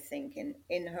duality, I think,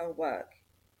 in her work.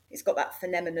 It's got that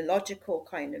phenomenological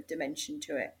kind of dimension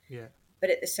to it. Yeah. But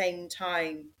at the same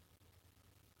time,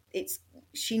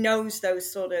 she knows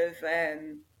those sort of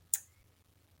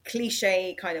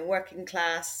cliche kind of working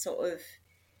class sort of,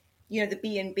 the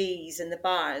B&Bs and the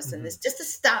bars, and there's just the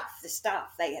stuff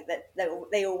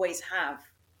they always have.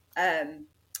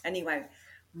 Anyway,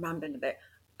 I'm rambling a bit.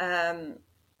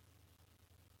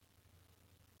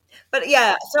 But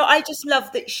yeah, so I just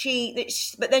love that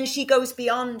but then she goes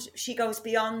beyond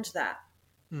that.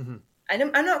 And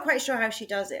I'm not quite sure how she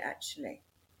does it, actually.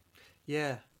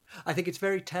 Yeah. I think it's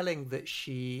very telling that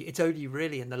it's only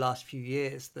really in the last few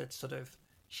years that sort of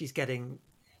she's getting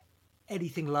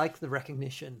anything like the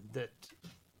recognition that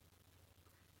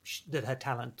her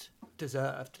talent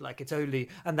deserved. Like it's only,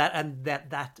 and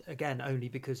that again, only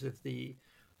because of the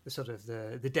sort of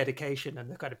the dedication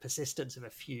and the kind of persistence of a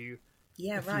few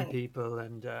people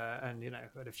and a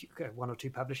few, one or two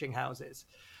publishing houses.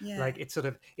 Like it's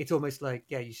almost like,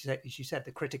 you said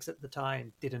the critics at the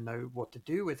time didn't know what to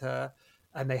do with her,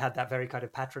 and they had that very kind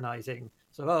of patronizing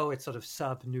sort of, it's sort of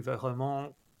sub nouveau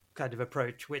roman kind of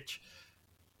approach, which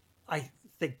I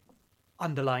think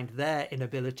underlined their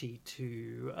inability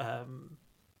to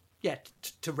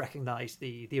to recognize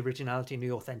the originality and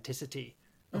the authenticity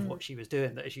of what she was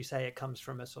doing. That, as you say, it comes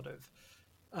from a sort of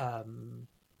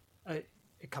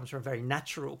it comes from a very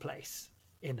natural place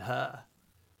in her,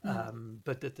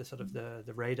 but that the sort of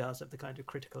the radars of the kind of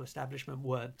critical establishment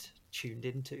weren't tuned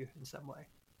into in some way.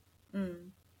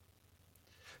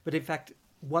 But in fact,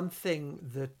 one thing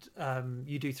that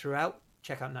you do throughout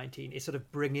Checkout 19 is sort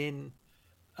of bring in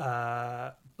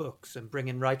books and bring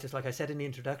in writers. Like I said in the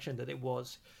introduction, that it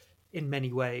was in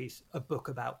many ways a book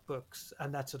about books,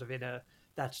 and that's sort of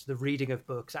that's the reading of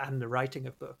books and the writing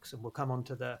of books, and we'll come on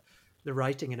to the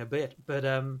writing in a bit. But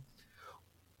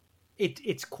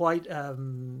it's quite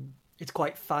fun,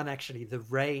 actually, the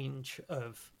range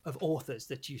of authors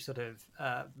that you sort of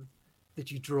that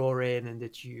you draw in, and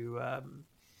that you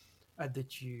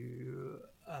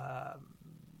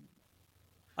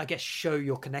I guess show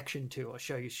your connection to, or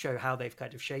show how they've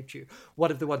kind of shaped you.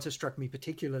 One of the ones that struck me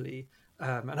particularly,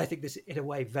 and I think this in a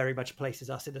way very much places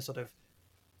us in a sort of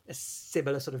a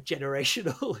similar sort of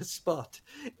generational spot,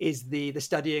 is the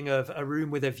studying of A Room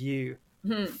with a View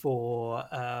for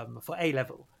A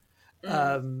level,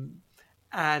 and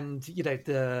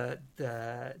the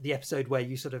episode where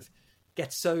you sort of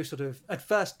get so sort of at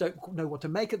first don't know what to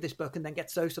make of this book, and then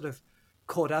get so sort of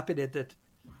caught up in it that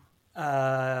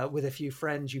with a few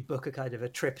friends you book a kind of a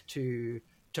trip to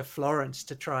Florence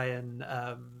to try and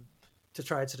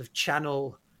sort of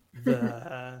channel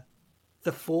the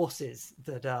the forces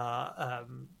that are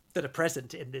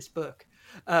present in this book.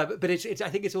 But it's I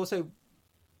think it also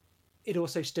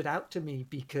stood out to me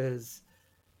because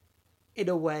in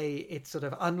a way it's sort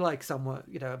of unlike someone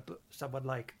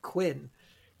like Quinn.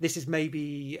 This is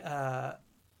maybe a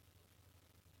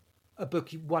book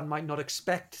one might not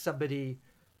expect somebody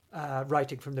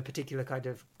writing from the particular kind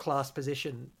of class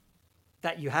position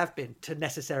that you have been to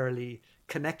necessarily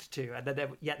connect to,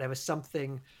 and yet there was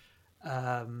something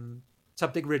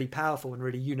really powerful and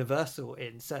really universal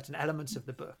in certain elements of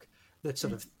the book that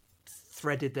sort of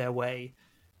threaded their way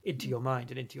into your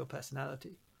mind and into your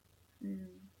personality.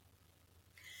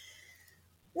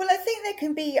 Well, I think there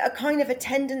can be a kind of a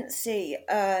tendency,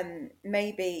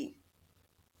 maybe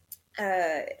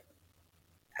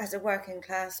as a working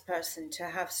class person, to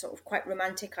have sort of quite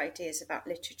romantic ideas about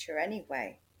literature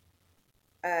anyway.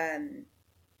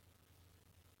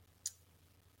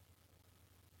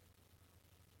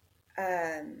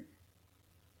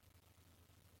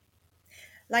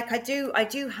 Like I do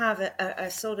have a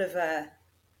sort of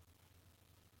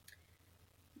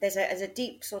there's a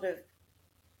deep sort of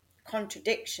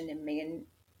contradiction in me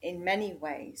in many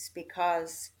ways,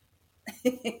 because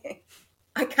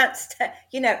I can't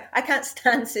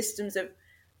stand systems of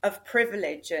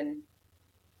privilege and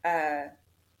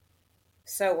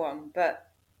so on, but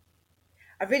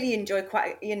I really enjoy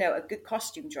quite a good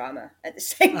costume drama at the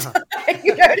same time.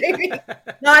 You know what I mean?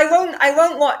 No, I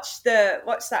won't watch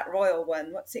what's that royal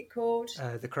one? What's it called?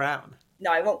 The Crown.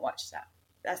 No, I won't watch that.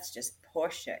 That's just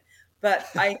horseshit. But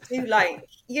I do like,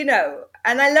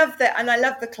 and I love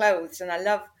the clothes, and I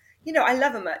love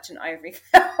a Merchant Ivory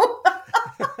film.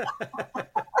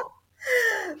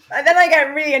 And then I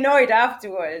get really annoyed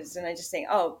afterwards, and I just think,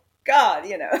 oh God,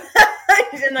 and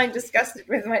I'm disgusted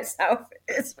with myself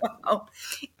as well.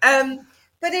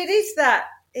 But it is that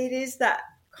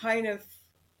kind of,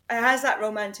 it has that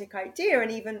romantic idea,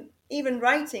 and even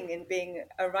writing and being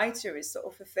a writer is sort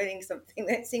of fulfilling something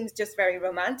that seems just very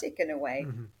romantic in a way.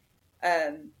 Mm-hmm.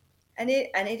 And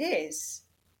it is.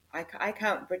 I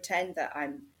can't pretend that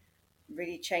I'm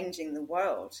really changing the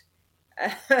world. I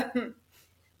think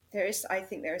there is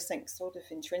something sort of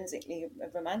intrinsically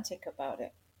romantic about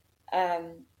it.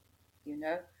 But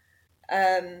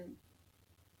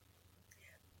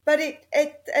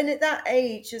and at that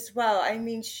age as well, I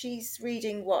mean, she's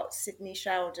reading Sidney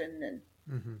Sheldon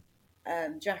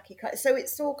and Jackie. So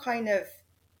it's all kind of.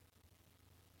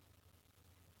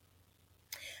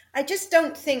 I just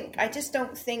don't think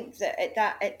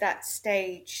that at that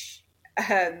stage,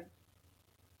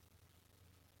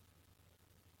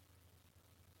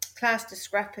 class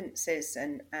discrepancies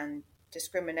and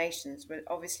discriminations were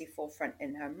obviously forefront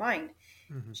in her mind.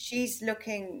 Mm-hmm. She's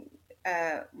looking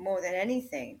more than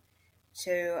anything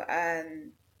to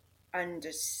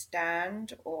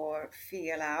understand or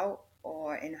feel out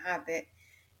or inhabit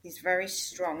these very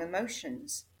strong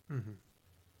emotions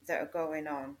that are going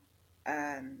on.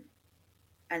 And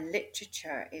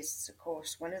literature is, of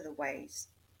course, one of the ways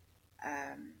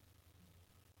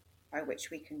by which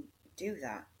we can do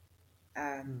that.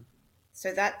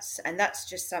 So that's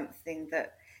just something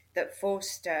that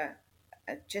Forster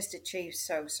just achieved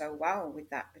so well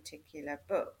with that particular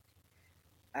book.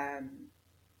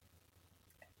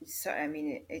 So I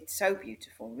mean, it's so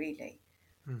beautiful, really,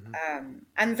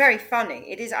 and very funny.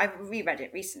 It is. I've reread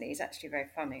it recently. It's actually very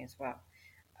funny as well.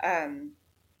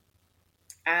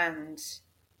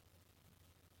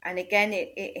 And again,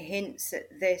 it hints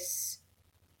at this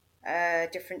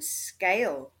different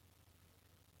scale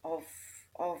of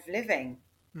living.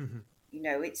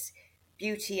 It's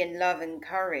beauty and love and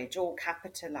courage all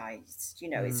capitalized.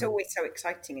 It's always so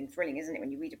exciting and thrilling, isn't it,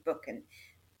 when you read a book and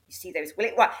you see those.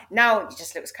 Well, now it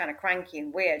just looks kind of cranky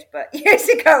and weird, but years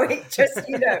ago it just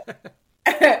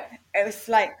it was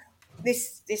like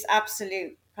this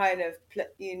absolute kind of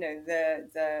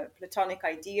the Platonic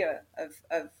idea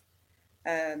of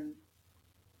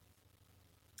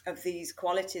these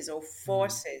qualities or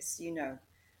forces.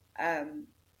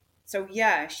 So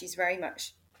yeah, she's very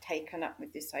much taken up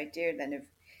with this idea then of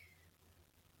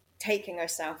taking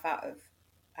herself out of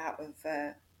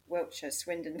Wiltshire,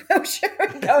 Swindon, Wiltshire,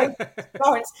 and going to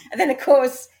Florence. And then of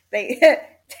course they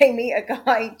meet a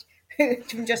guy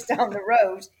from just down the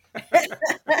road.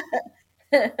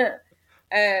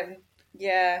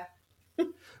 Yeah.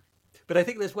 But I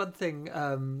think there's one thing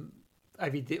I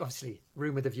mean, obviously,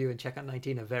 Room with a View and Checkout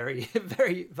 19 are very,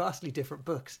 very vastly different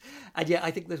books. And yet,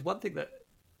 I think there's one thing that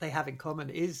they have in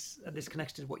common is, and this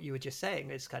connects to what you were just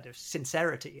saying, is kind of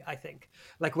sincerity, I think.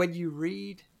 Like when you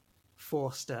read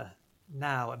Forster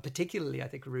now, and particularly, I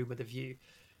think, Room with a View,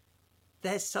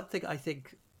 there's something, I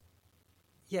think,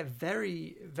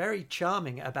 very, very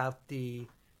charming about the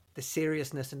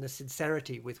seriousness and the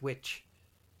sincerity with which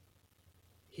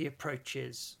he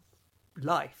approaches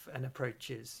life and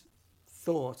approaches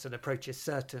thought and approaches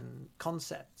certain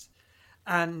concepts.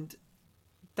 And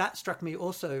that struck me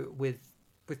also with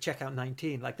Checkout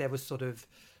 19. Like there was sort of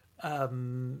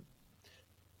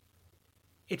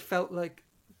it felt like,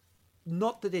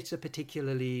 not that it's a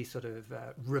particularly sort of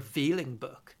revealing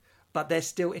book, but there's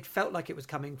still, it felt like it was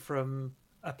coming from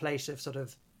a place of sort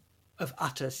of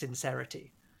utter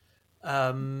sincerity,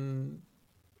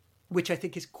 which I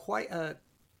think is quite a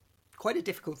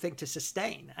difficult thing to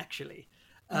sustain, actually.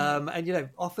 And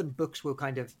often books will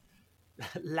kind of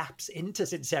lapse into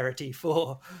sincerity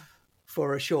for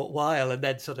a short while, and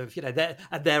then sort of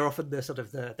they're often the sort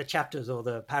of the chapters or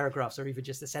the paragraphs or even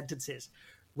just the sentences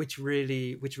which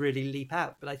really leap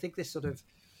out. But I think this sort of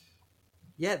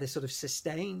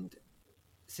sustained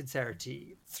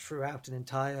sincerity throughout an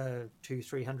entire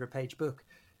 200-300 page book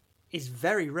is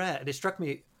very rare, and it struck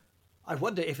me, I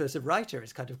wonder if as a writer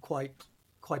it's kind of quite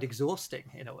exhausting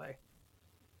in a way.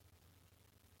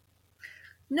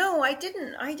 No, I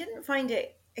didn't find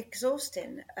it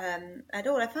exhausting at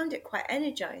all. I found it quite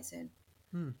energizing.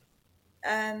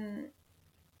 I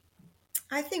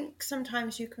think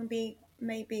sometimes you can be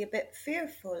maybe a bit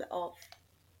fearful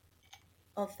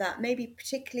of that. Maybe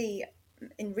particularly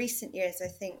in recent years, I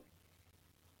think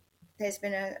there's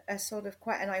been a sort of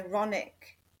quite an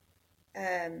ironic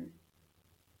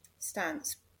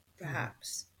stance,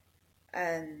 perhaps,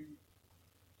 and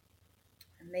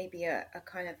maybe a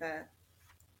kind of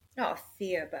not a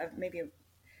fear, but maybe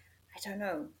I don't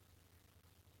know,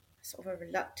 sort of a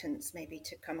reluctance maybe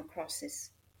to come across as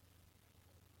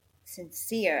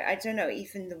sincere. I don't know,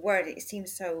 even the word, it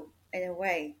seems so, in a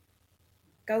way,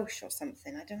 gauche or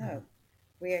something. I don't know,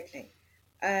 weirdly.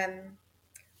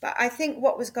 But I think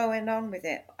what was going on with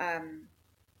it, I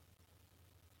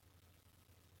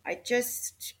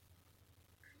just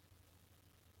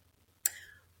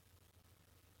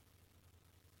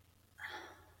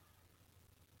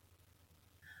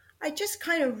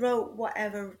kind of wrote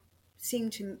whatever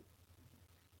seemed to.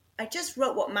 I just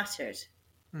wrote what mattered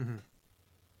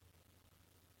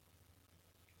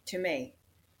to me.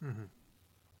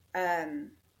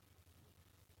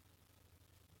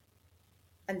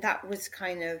 And that was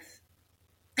kind of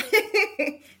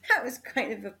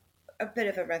a bit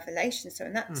of a revelation. So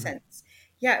in that sense,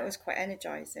 it was quite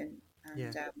energizing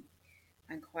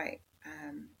and quite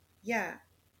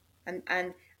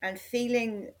and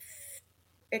feeling,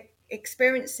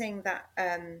 experiencing that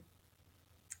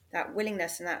that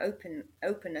willingness and that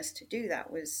openness to do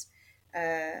that was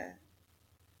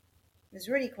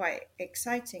really quite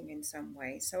exciting in some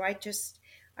ways. So I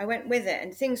went with it,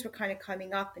 and things were kind of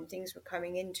coming up and things were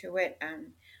coming into it,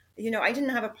 and I didn't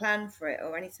have a plan for it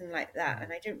or anything like that,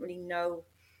 and I didn't really know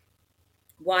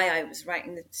why I was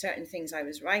writing the certain things I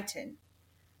was writing.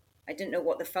 I didn't know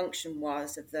what the function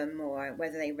was of them, or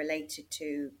whether they related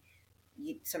to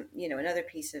some another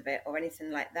piece of it or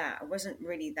anything like that. I wasn't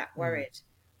really that worried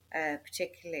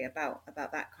particularly about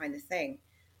that kind of thing,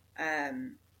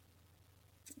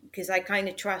 because I kind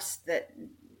of trust that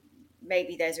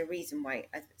maybe there's a reason why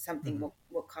something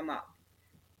will come up,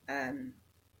 and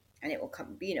it will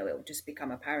come, it will just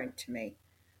become apparent to me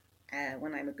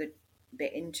when I'm a good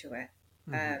bit into it.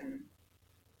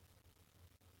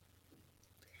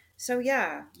 So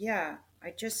I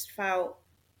just felt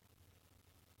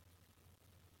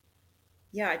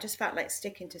like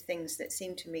sticking to things that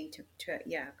seemed to me to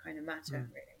kind of matter,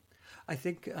 really. I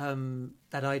think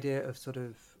that idea of sort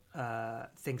of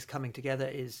things coming together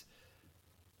is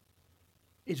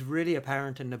really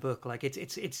apparent in the book. Like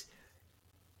it's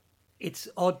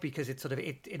odd because it's sort of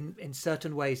in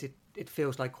certain ways it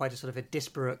feels like quite a sort of a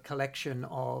disparate collection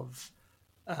of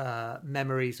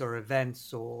memories or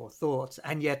events or thoughts,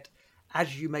 and yet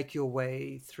as you make your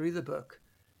way through the book,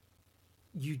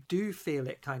 you do feel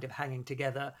it kind of hanging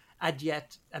together. And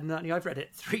yet, I've read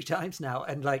it 3 times now,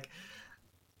 and like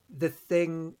the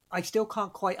thing, I still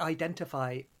can't quite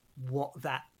identify what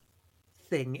that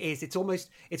thing is. It's almost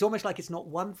like it's not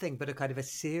one thing, but a kind of a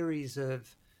series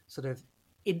of sort of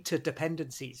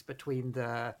interdependencies between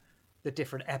the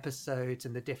different episodes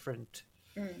and the different.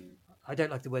 I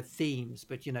don't like the word themes,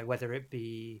 but whether it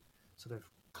be sort of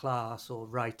class or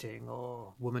writing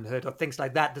or womanhood or things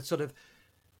like that, that sort of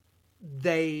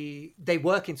they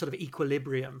work in sort of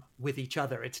equilibrium with each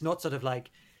other. It's not sort of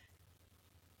like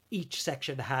each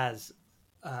section has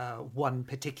one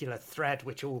particular thread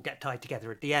which all get tied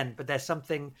together at the end, but there's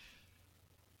something,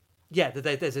 there's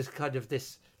this kind of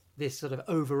this sort of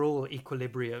overall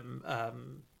equilibrium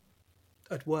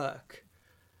at work.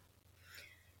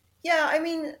 Yeah, I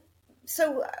mean,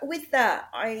 so with that,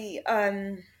 I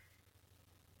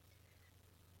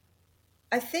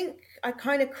think I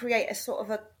kind of create a sort of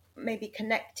a maybe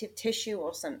connective tissue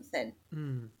or something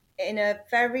on a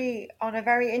very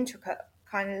intricate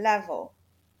kind of level.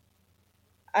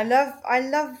 I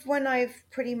love when I've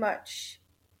pretty much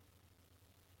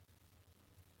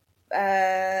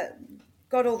got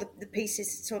all the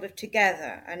pieces sort of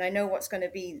together and I know what's going to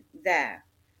be there.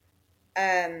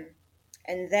 And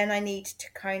then I need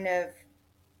to kind of,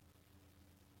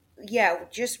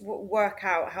 just work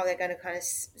out how they're going to kind of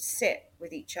sit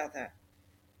with each other.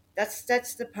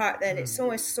 That's the part. Then it's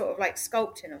almost sort of like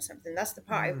sculpting or something. That's the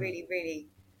part I really, really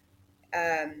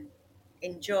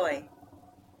enjoy.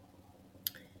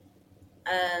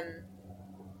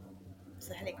 It's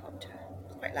the helicopter.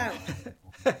 It's quite loud.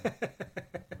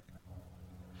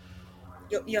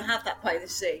 You'll have that by the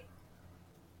sea.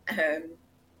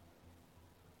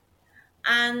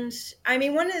 And I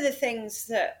mean, one of the things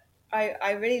that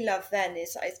I really love then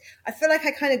is I feel like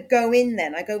I kind of go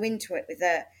into it with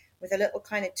a little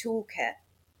kind of toolkit,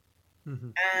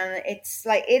 and it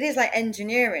is like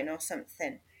engineering or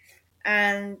something,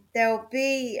 and there'll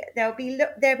be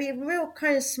real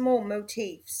kind of small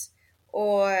motifs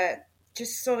or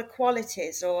just sort of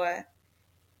qualities or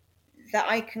that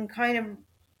I can kind of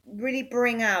really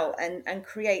bring out and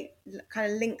create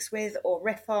kind of links with or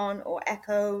riff on or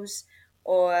echoes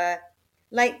or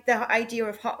like the idea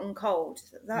of hot and cold,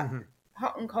 that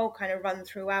hot and cold kind of run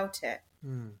throughout it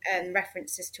and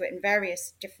references to it in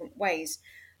various different ways.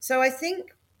 So I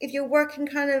think if you're working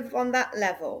kind of on that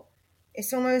level,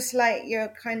 it's almost like you're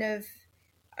kind of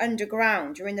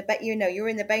underground. You're in the you're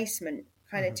in the basement,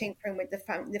 kind of tinkering with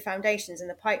the foundations and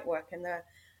the pipe work and the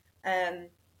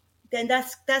then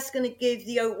that's going to give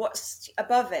the what's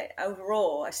above it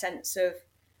overall a sense of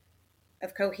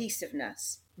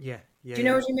cohesiveness. Yeah. Do you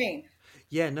know what I mean?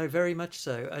 Yeah, no, very much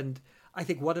so. And I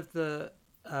think one of the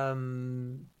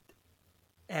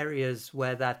areas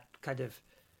where that kind of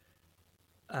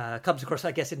comes across,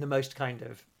 I guess, in the most kind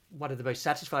of one of the most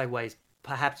satisfying ways,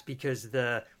 perhaps because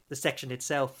the section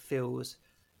itself feels,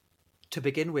 to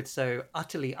begin with, so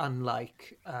utterly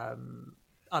unlike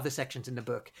other sections in the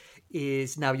book,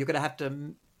 is now you're going to have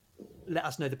to let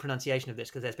us know the pronunciation of this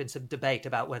because there's been some debate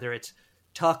about whether it's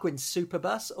Tarquin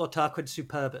Superbus or Tarquin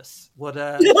Superbus. What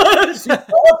Superbus.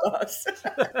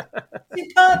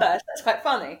 Superbus. That's quite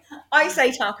funny. I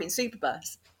say Tarquin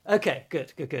Superbus. Okay,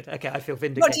 good. Okay, I feel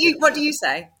vindicated. What do you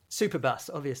say? Superbus,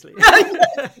 obviously.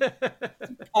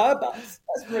 Superbus.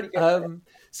 That's really good.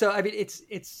 So I mean, it's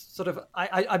sort of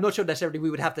I'm not sure necessarily we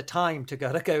would have the time to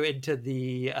go into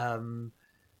the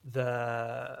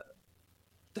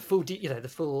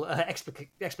full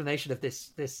explanation of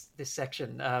this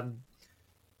section.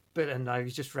 But I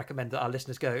would just recommend that our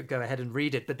listeners go ahead and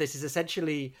read it. But this is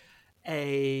essentially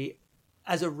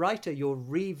as a writer, you're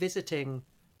revisiting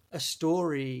a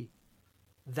story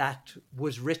that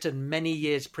was written many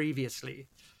years previously,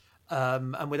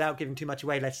 and without giving too much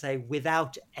away, let's say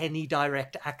without any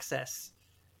direct access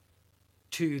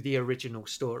to the original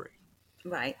story.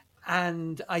 Right.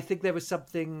 And I think there was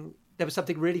something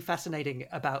really fascinating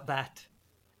about that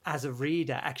as a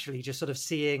reader, actually, just sort of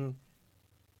seeing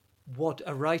what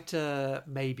a writer,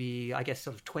 maybe, I guess,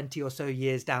 sort of 20 or so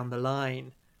years down the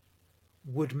line,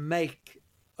 would make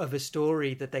of a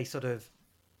story that they sort of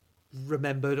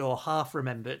remembered or half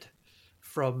remembered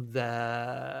from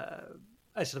a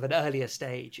sort of an earlier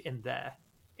stage in their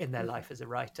life as a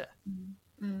writer.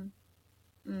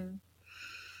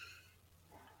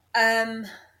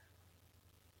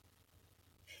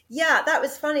 Yeah, that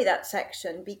was funny, that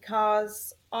section,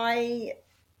 because I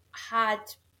had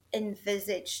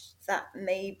envisaged that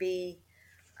maybe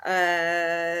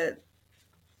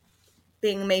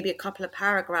being maybe a couple of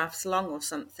paragraphs long or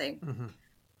something.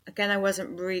 Again, I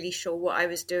wasn't really sure what I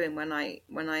was doing when I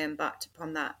embarked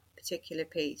upon that particular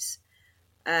piece.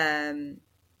 That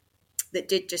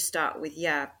did just start with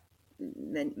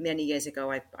many years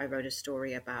ago I wrote a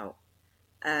story about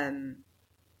a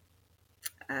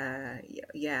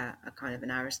kind of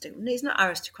an aristocratic. He's not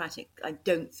aristocratic, I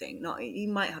don't think. Not, he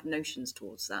might have notions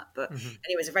towards that, but anyway,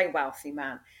 he's a very wealthy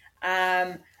man.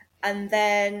 And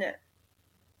then,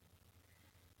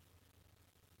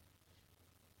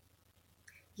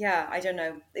 I don't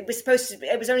know. It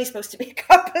was only supposed to be a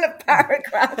couple couple of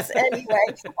paragraphs anyway.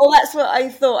 Or that's what I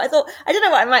thought. I I don't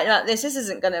know what I'm writing about this. This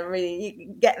isn't going to really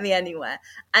get me anywhere.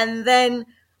 And then,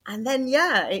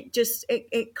 yeah, it just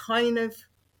kind of,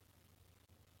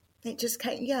 it just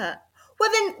came, yeah. Well,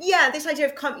 then, yeah, this idea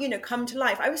of come to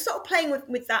life. I was sort of playing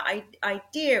with that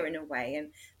idea in a way,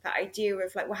 and that idea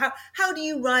of like, well, how do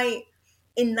you write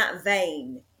in that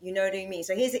vein? You know what I mean?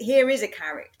 So here is a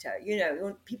character. You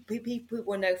know, people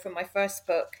will know from my first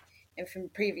book and from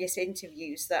previous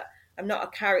interviews that I'm not a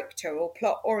character or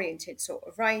plot-oriented sort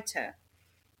of writer.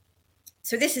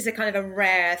 So this is a kind of a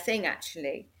rare thing,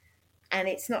 actually. And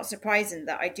it's not surprising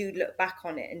that I do look back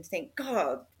on it and think,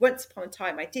 God, once upon a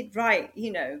time I did write,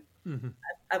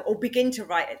 or begin to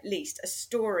write at least a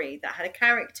story that had a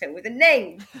character with a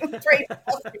name, a very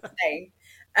positive name.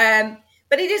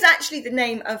 But it is actually the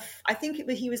name of, I think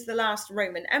he was the last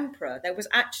Roman emperor. There was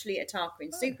actually a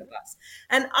Tarquin Superbus.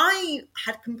 And I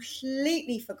had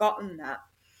completely forgotten that.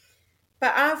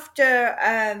 But after,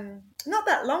 not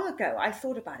that long ago, I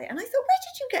thought about it. And I thought, where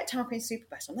did you get Tarquin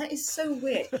Superbus from? That is so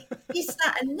weird. Is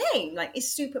that a name? Like,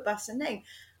 is Superbus a name?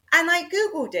 And I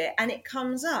Googled it and it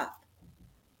comes up.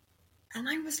 And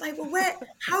I was like, well,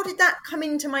 how did that come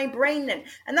into my brain then?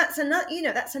 And that's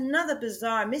another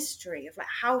bizarre mystery of like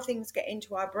how things get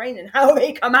into our brain and how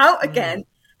they come out again.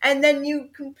 And then you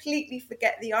completely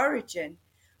forget the origin.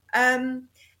 And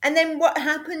then what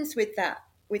happens with that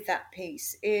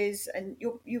piece is, and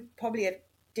you probably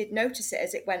did notice it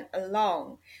as it went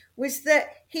along, was that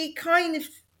he kind of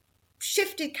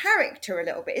shifted character a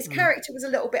little bit. His character was a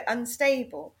little bit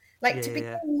unstable. Like to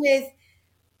begin with,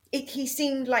 he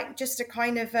seemed like just a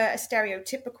kind of a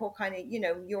stereotypical kind of,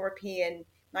 European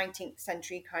 19th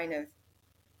century kind of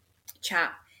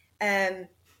chap. And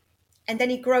then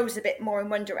he grows a bit more in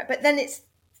one direction. But then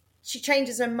she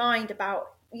changes her mind about,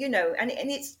 and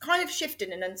it's kind of shifted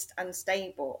and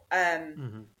unstable.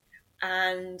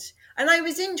 And I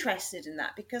was interested in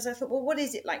that because I thought, well, what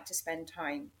is it like to spend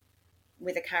time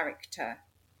with a character?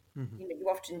 You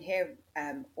often hear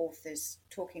authors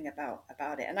talking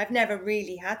about it, and I've never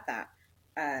really had that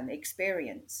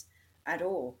experience at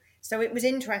all. So it was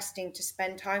interesting to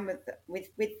spend time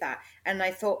with that. And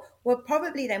I thought, well,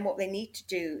 probably then what they need to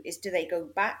do is, do they go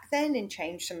back then and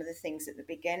change some of the things at the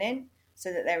beginning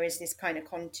so that there is this kind of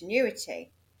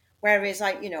continuity? Whereas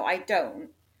I don't.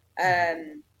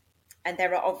 And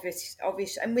there are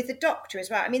obvious, and with the Doctor as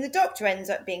well. I mean, the Doctor ends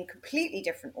up being completely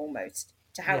different almost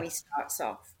to how he starts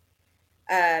off.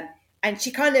 And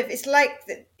she kind of, it's like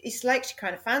she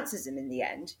kind of fancies him in the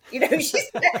end. She's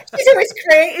always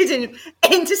created him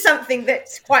into something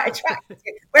that's quite attractive.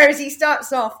 Whereas he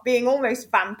starts off being almost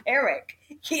vampiric.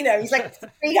 He's like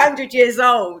 300 years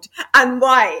old and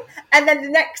white. And then the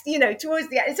next, towards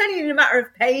the end, it's only in a matter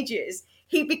of pages,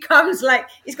 he becomes like,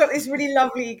 he's got this really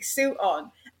lovely suit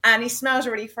on and he smells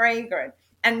really fragrant.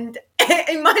 And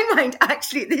in my mind,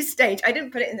 actually, at this stage, I didn't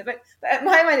put it in the book, but at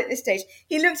my mind at this stage,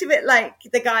 he looked a bit like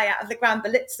the guy out of the Grand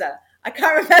Belitzer. I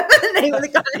can't remember the name of the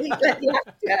guy, the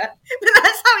actor. But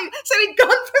that's how so he'd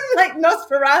gone from like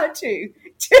Nosferatu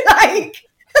to like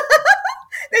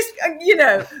this,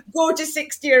 gorgeous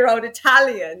 60-year-old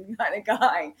Italian kind of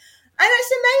guy. And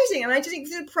it's amazing. And I just think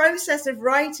through the process of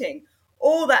writing,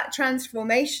 all that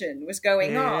transformation was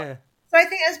going on. So I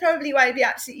think that's probably why it'd be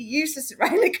absolutely useless to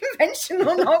write a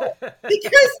conventional novel,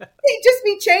 because it'd just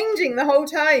be changing the whole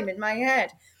time in my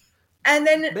head. And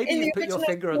then maybe you put your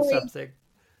finger on something.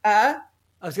 I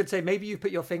was going to say, maybe you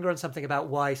put your finger on something about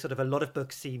why sort of a lot of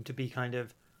books seem to be kind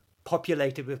of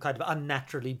populated with kind of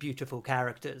unnaturally beautiful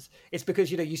characters. It's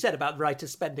because, you said about writers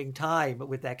spending time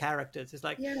with their characters. It's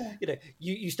like,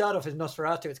 you start off as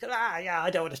Nosferatu. It's kind of,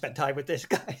 I don't want to spend time with this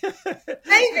guy.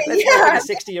 Maybe, Let's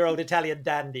a 60-year-old Italian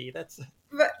dandy.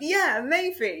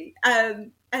 Maybe.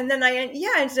 And then I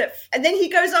ended up, and then he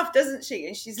goes off, doesn't she?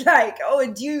 And she's like, "Oh,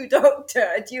 adieu, Doctor,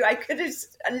 adieu. I could have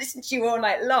listened to you all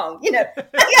night long."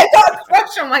 I got a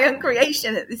crush on my own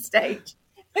creation at this stage.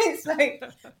 It's like,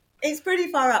 it's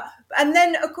pretty far up. And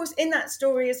then, of course, in that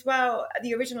story as well,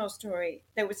 the original story,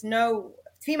 there was no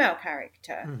female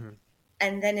character.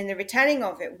 And then in the retelling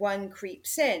of it, one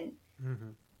creeps in.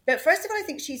 But first of all, I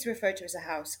think she's referred to as a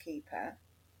housekeeper,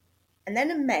 and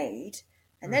then a maid,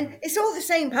 and then it's all the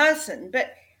same person.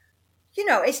 But,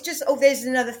 it's just, there's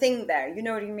another thing there. You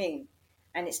know what I mean?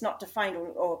 And it's not defined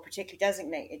or particularly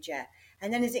designated yet.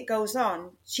 And then as it goes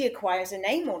on, she acquires a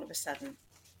name all of a sudden.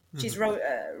 She's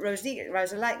Rosalia.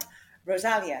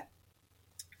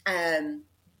 And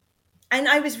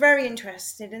I was very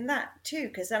interested in that too,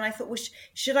 because then I thought, well,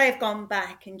 should I have gone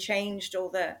back and changed all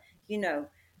the,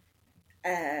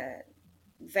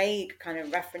 vague kind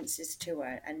of references to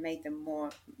it and made them more.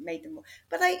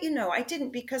 But I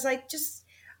didn't, because I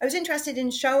was interested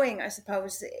in showing, I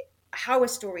suppose, how a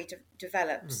story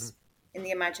develops in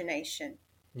the imagination,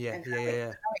 and how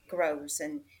it grows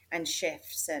and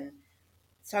shifts, and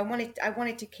so I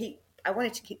wanted to keep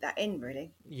that in,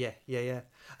 really. Yeah.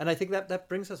 And I think that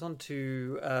brings us on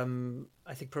to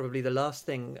I think probably the last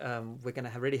thing we're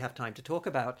going to really have time to talk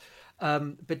about,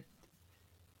 but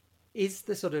is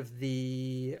the sort of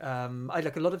the I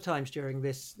look, a lot of times during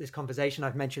this conversation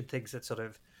I've mentioned things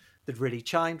that really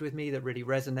chimed with me, that really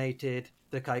resonated,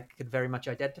 that I could very much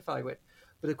identify with.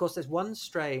 But of course, there's one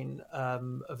strain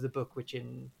of the book which,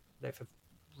 for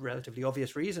relatively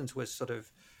obvious reasons, was sort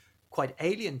of quite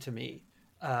alien to me.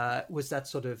 Was that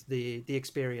sort of the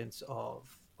experience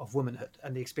of womanhood,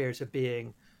 and the experience of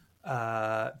being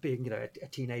a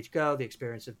teenage girl, the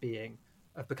experience of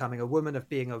becoming a woman, of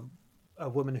being a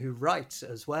woman who writes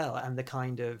as well, and the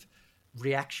kind of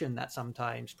reaction that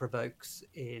sometimes provokes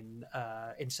in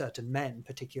certain men,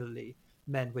 particularly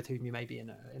men with whom you may be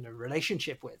in a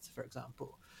relationship with, for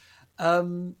example.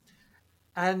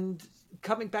 And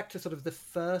coming back to sort of the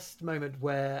first moment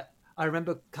where I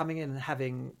remember coming in and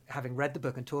having read the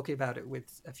book and talking about it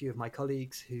with a few of my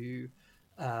colleagues who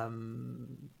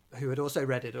had also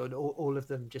read it, and all of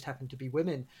them just happened to be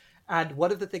women. And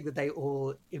one of the things that they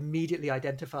all immediately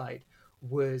identified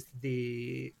was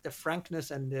the frankness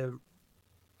and the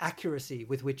accuracy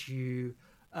with which you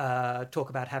talk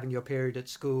about having your period at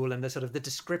school, and the sort of the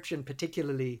description,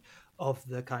 particularly of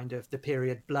the kind of the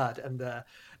period blood and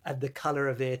the color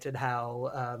of it, and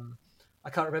how I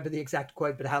can't remember the exact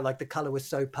quote, but how like the color was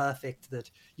so perfect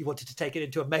that you wanted to take it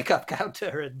into a makeup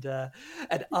counter and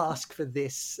ask for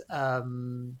this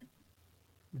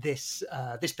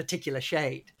particular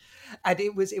shade. And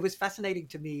it was fascinating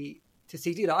to me to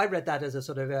see. I read that as a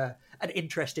sort of an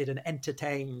interested and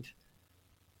entertained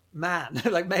man,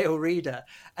 like male reader,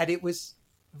 and it was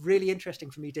really interesting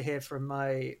for me to hear from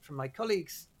my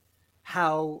colleagues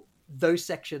how those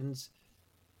sections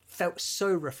felt so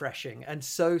refreshing and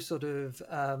so sort of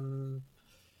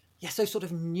so sort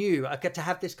of new. I get to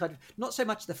have this kind of, not so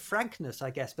much the frankness,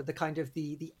 I guess, but the kind of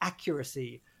the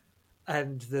accuracy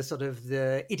and the sort of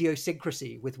the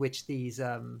idiosyncrasy with which these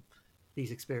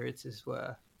experiences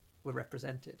were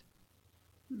represented.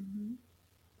 Mm-hmm.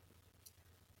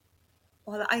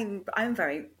 Well, I'm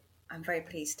very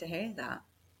pleased to hear that.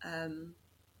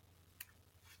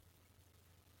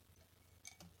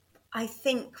 I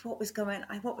think what was going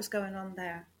on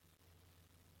there.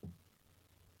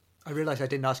 I realised I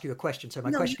didn't ask you a question, so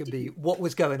my question could be, what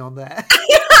was going on there?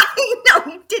 No,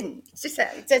 you didn't. You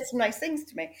said some nice things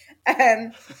to me.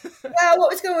 Well,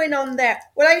 what was going on there?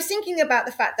 Well, I was thinking about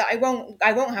the fact that I won't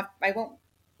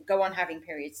go on having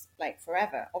periods like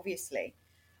forever, obviously,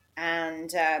 and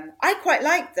I quite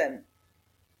like them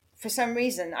for some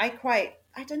reason. I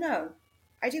don't know.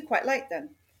 I do quite like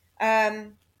them.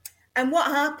 And what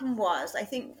happened was, I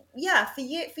think, for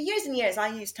years and years, I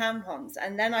used tampons,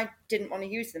 and then I didn't want to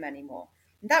use them anymore.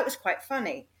 And that was quite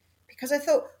funny, because I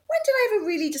thought, when did I ever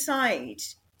really decide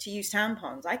to use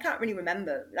tampons? I can't really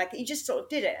remember. Like, you just sort of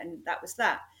did it, and that was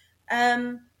that.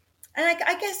 And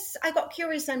I guess I got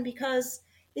curious then, because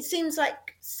it seems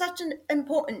like such an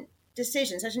important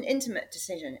decision, such an intimate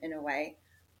decision in a way,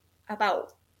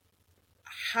 about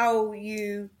how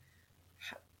you're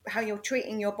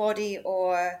treating your body,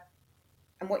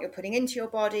 and what you're putting into your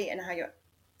body, and how you're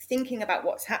thinking about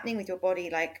what's happening with your body,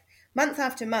 like month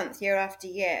after month, year after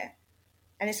year.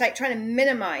 And it's like trying to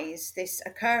minimize this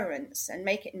occurrence and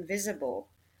make it invisible.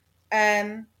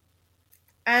 And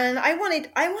I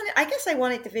wanted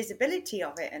the visibility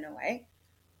of it in a way.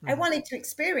 Mm-hmm. I wanted to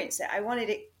experience it. I wanted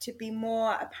it to be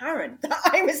more apparent that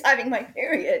I was having my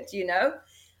period,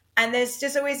 And there's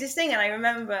just always this thing. And I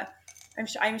remember,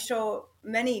 I'm sure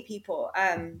many people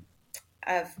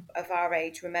of our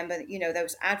age remember,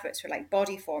 those adverts for like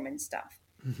Bodyform and stuff.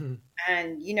 Mm-hmm.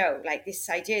 And, like this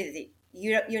idea that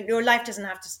your life doesn't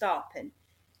have to stop, and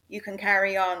you can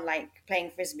carry on like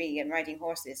playing frisbee and riding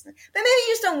horses. But maybe you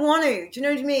just don't want to. Do you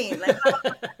know what I mean? Like,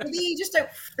 maybe you just don't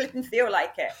flip and feel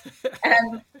like it.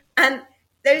 And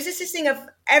there's just this thing of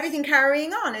everything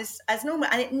carrying on as normal,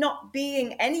 and it not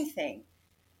being anything.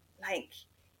 Like,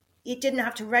 it didn't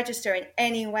have to register in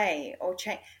any way or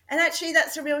change. And actually,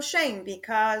 that's a real shame,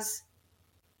 because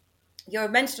your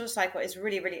menstrual cycle is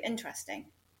really, really interesting.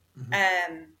 Mm-hmm.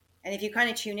 And if you kind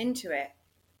of tune into it,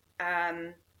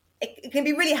 it can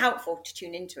be really helpful to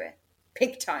tune into it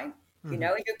big time. Mm-hmm.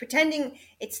 If you're pretending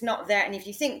it's not there, and if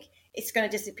you think it's going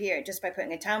to disappear just by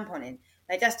putting a tampon in,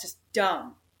 like, that's just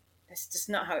dumb. That's just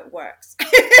not how it works.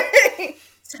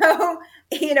 So,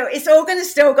 it's all going to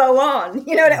still go on,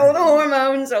 all the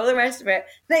hormones, all the rest of it.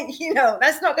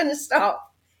 That's not going to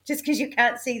stop just because you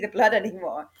can't see the blood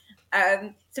anymore.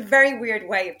 It's a very weird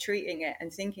way of treating it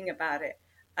and thinking about it.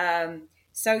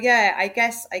 So yeah, I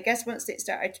guess once it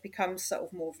started to become sort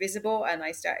of more visible and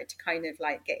I started to kind of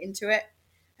like get into it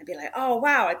and be like, oh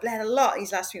wow, I bled a lot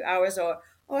these last few hours, or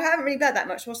oh, I haven't really bled that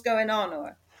much, what's going on,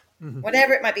 or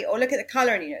whatever it might be, or look at the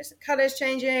color and the color's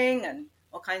changing and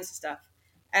all kinds of stuff.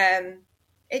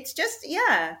 It's just, you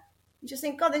just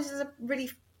think, God, this is a really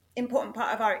important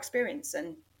part of our experience.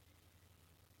 And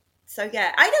so,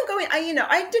 yeah, I don't go in,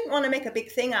 I didn't want to make a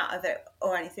big thing out of it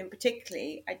or anything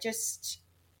particularly.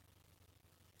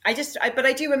 But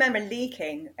I do remember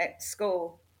leaking at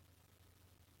school.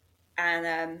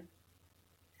 And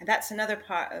that's another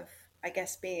part of, I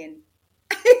guess, being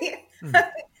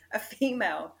a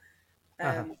female,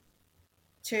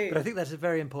 too. But I think that's a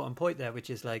very important point there, which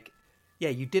is like, yeah,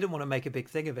 you didn't want to make a big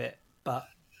thing of it, but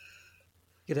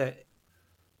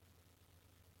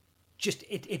just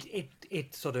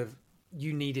it sort of,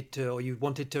 you needed to, or you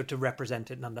wanted to represent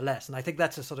it nonetheless. And I think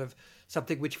that's a sort of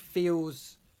something which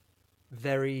feels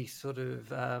very sort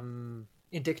of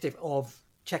indicative of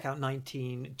Checkout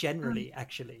 19 generally.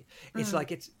 Actually, it's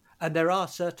like and there are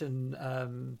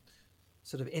certain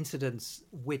sort of incidents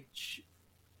which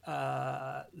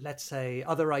let's say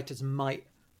other writers might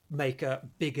make a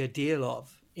bigger deal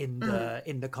of in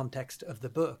the context of the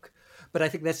book, but I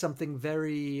think there's something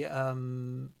very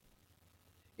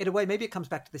in a way, maybe it comes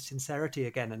back to this sincerity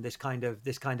again, and this kind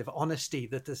of honesty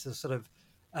that this is sort of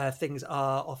things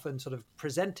are often sort of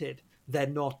presented. They're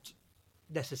not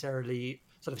necessarily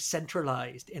sort of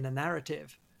centralized in a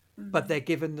narrative, but they're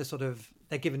given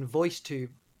voice to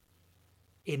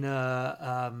in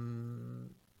a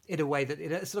way that,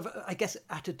 in a sort of, I guess,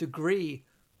 at a degree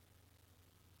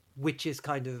which is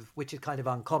kind of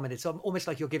uncommon. It's almost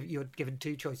like you're given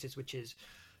two choices, which is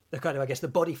the kind of, I guess, the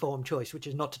body form choice, which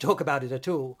is not to talk about it at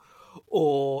all,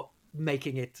 or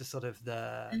making it the sort of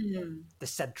the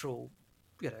central,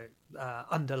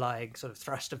 underlying sort of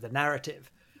thrust of the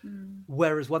narrative.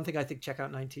 Whereas one thing I think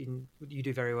Checkout 19, you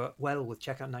do very well with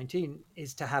Checkout 19,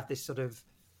 is to have this sort of,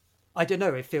 I don't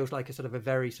know, it feels like a sort of a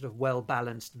very sort of well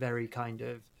balanced, very kind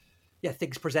of,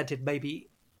 things presented maybe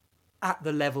at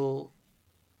the level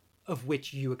of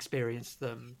which you experience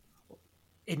them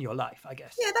in your life, I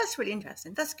guess. Yeah, that's really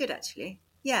interesting. That's good, actually.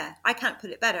 Yeah, I can't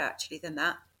put it better, actually, than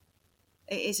that.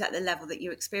 It is at the level that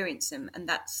you experience them, and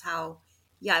that's how,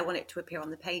 I want it to appear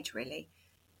on the page, really.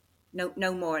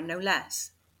 No more and no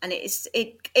less. And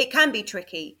it can be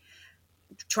tricky,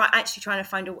 trying to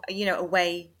find a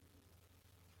way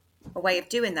of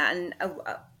doing that, and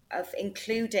of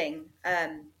including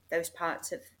those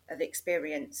parts of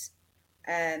experience.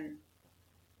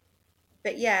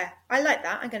 But yeah, I like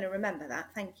that. I'm going to remember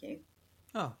that. Thank you.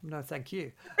 Oh, no, thank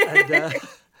you. And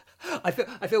I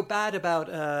feel bad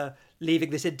about leaving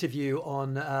this interview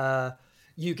on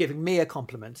you giving me a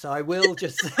compliment. So I will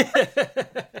just say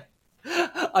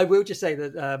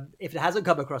that if it hasn't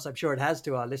come across, I'm sure it has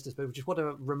to our listeners, but just what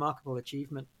a remarkable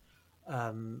achievement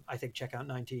I think Checkout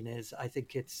 19 is. I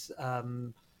think it's,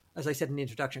 as I said in the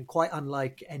introduction, quite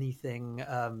unlike anything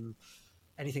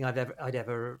I've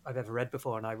ever read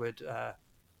before, and I would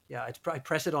I'd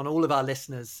press it on all of our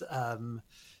listeners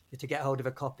to get hold of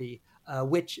a copy,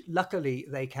 which luckily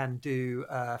they can do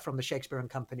from the Shakespeare and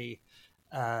Company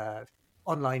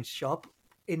online shop,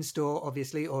 in store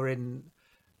obviously, or in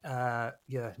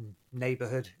your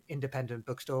neighborhood independent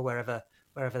bookstore, wherever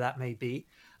that may be.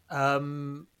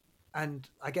 And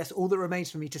I guess all that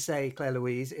remains for me to say, Claire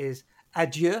Louise, is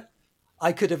adieu.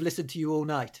 I could have listened to you all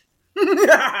night.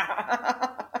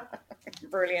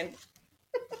 Brilliant.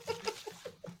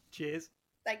 Cheers.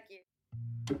 Thank you.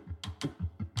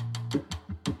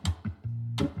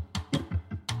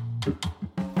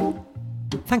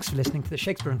 Thanks for listening to the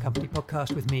Shakespeare and Company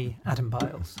podcast with me, Adam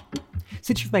Biles.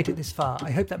 Since you've made it this far,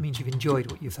 I hope that means you've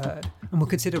enjoyed what you've heard and will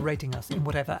consider rating us in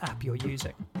whatever app you're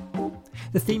using.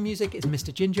 The theme music is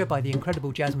Mr. Ginger by the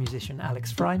incredible jazz musician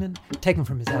Alex Fryman, taken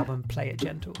from his album Play It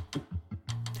Gentle.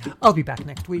 I'll be back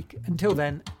next week. Until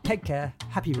then, take care,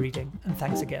 happy reading, and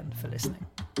thanks again for listening.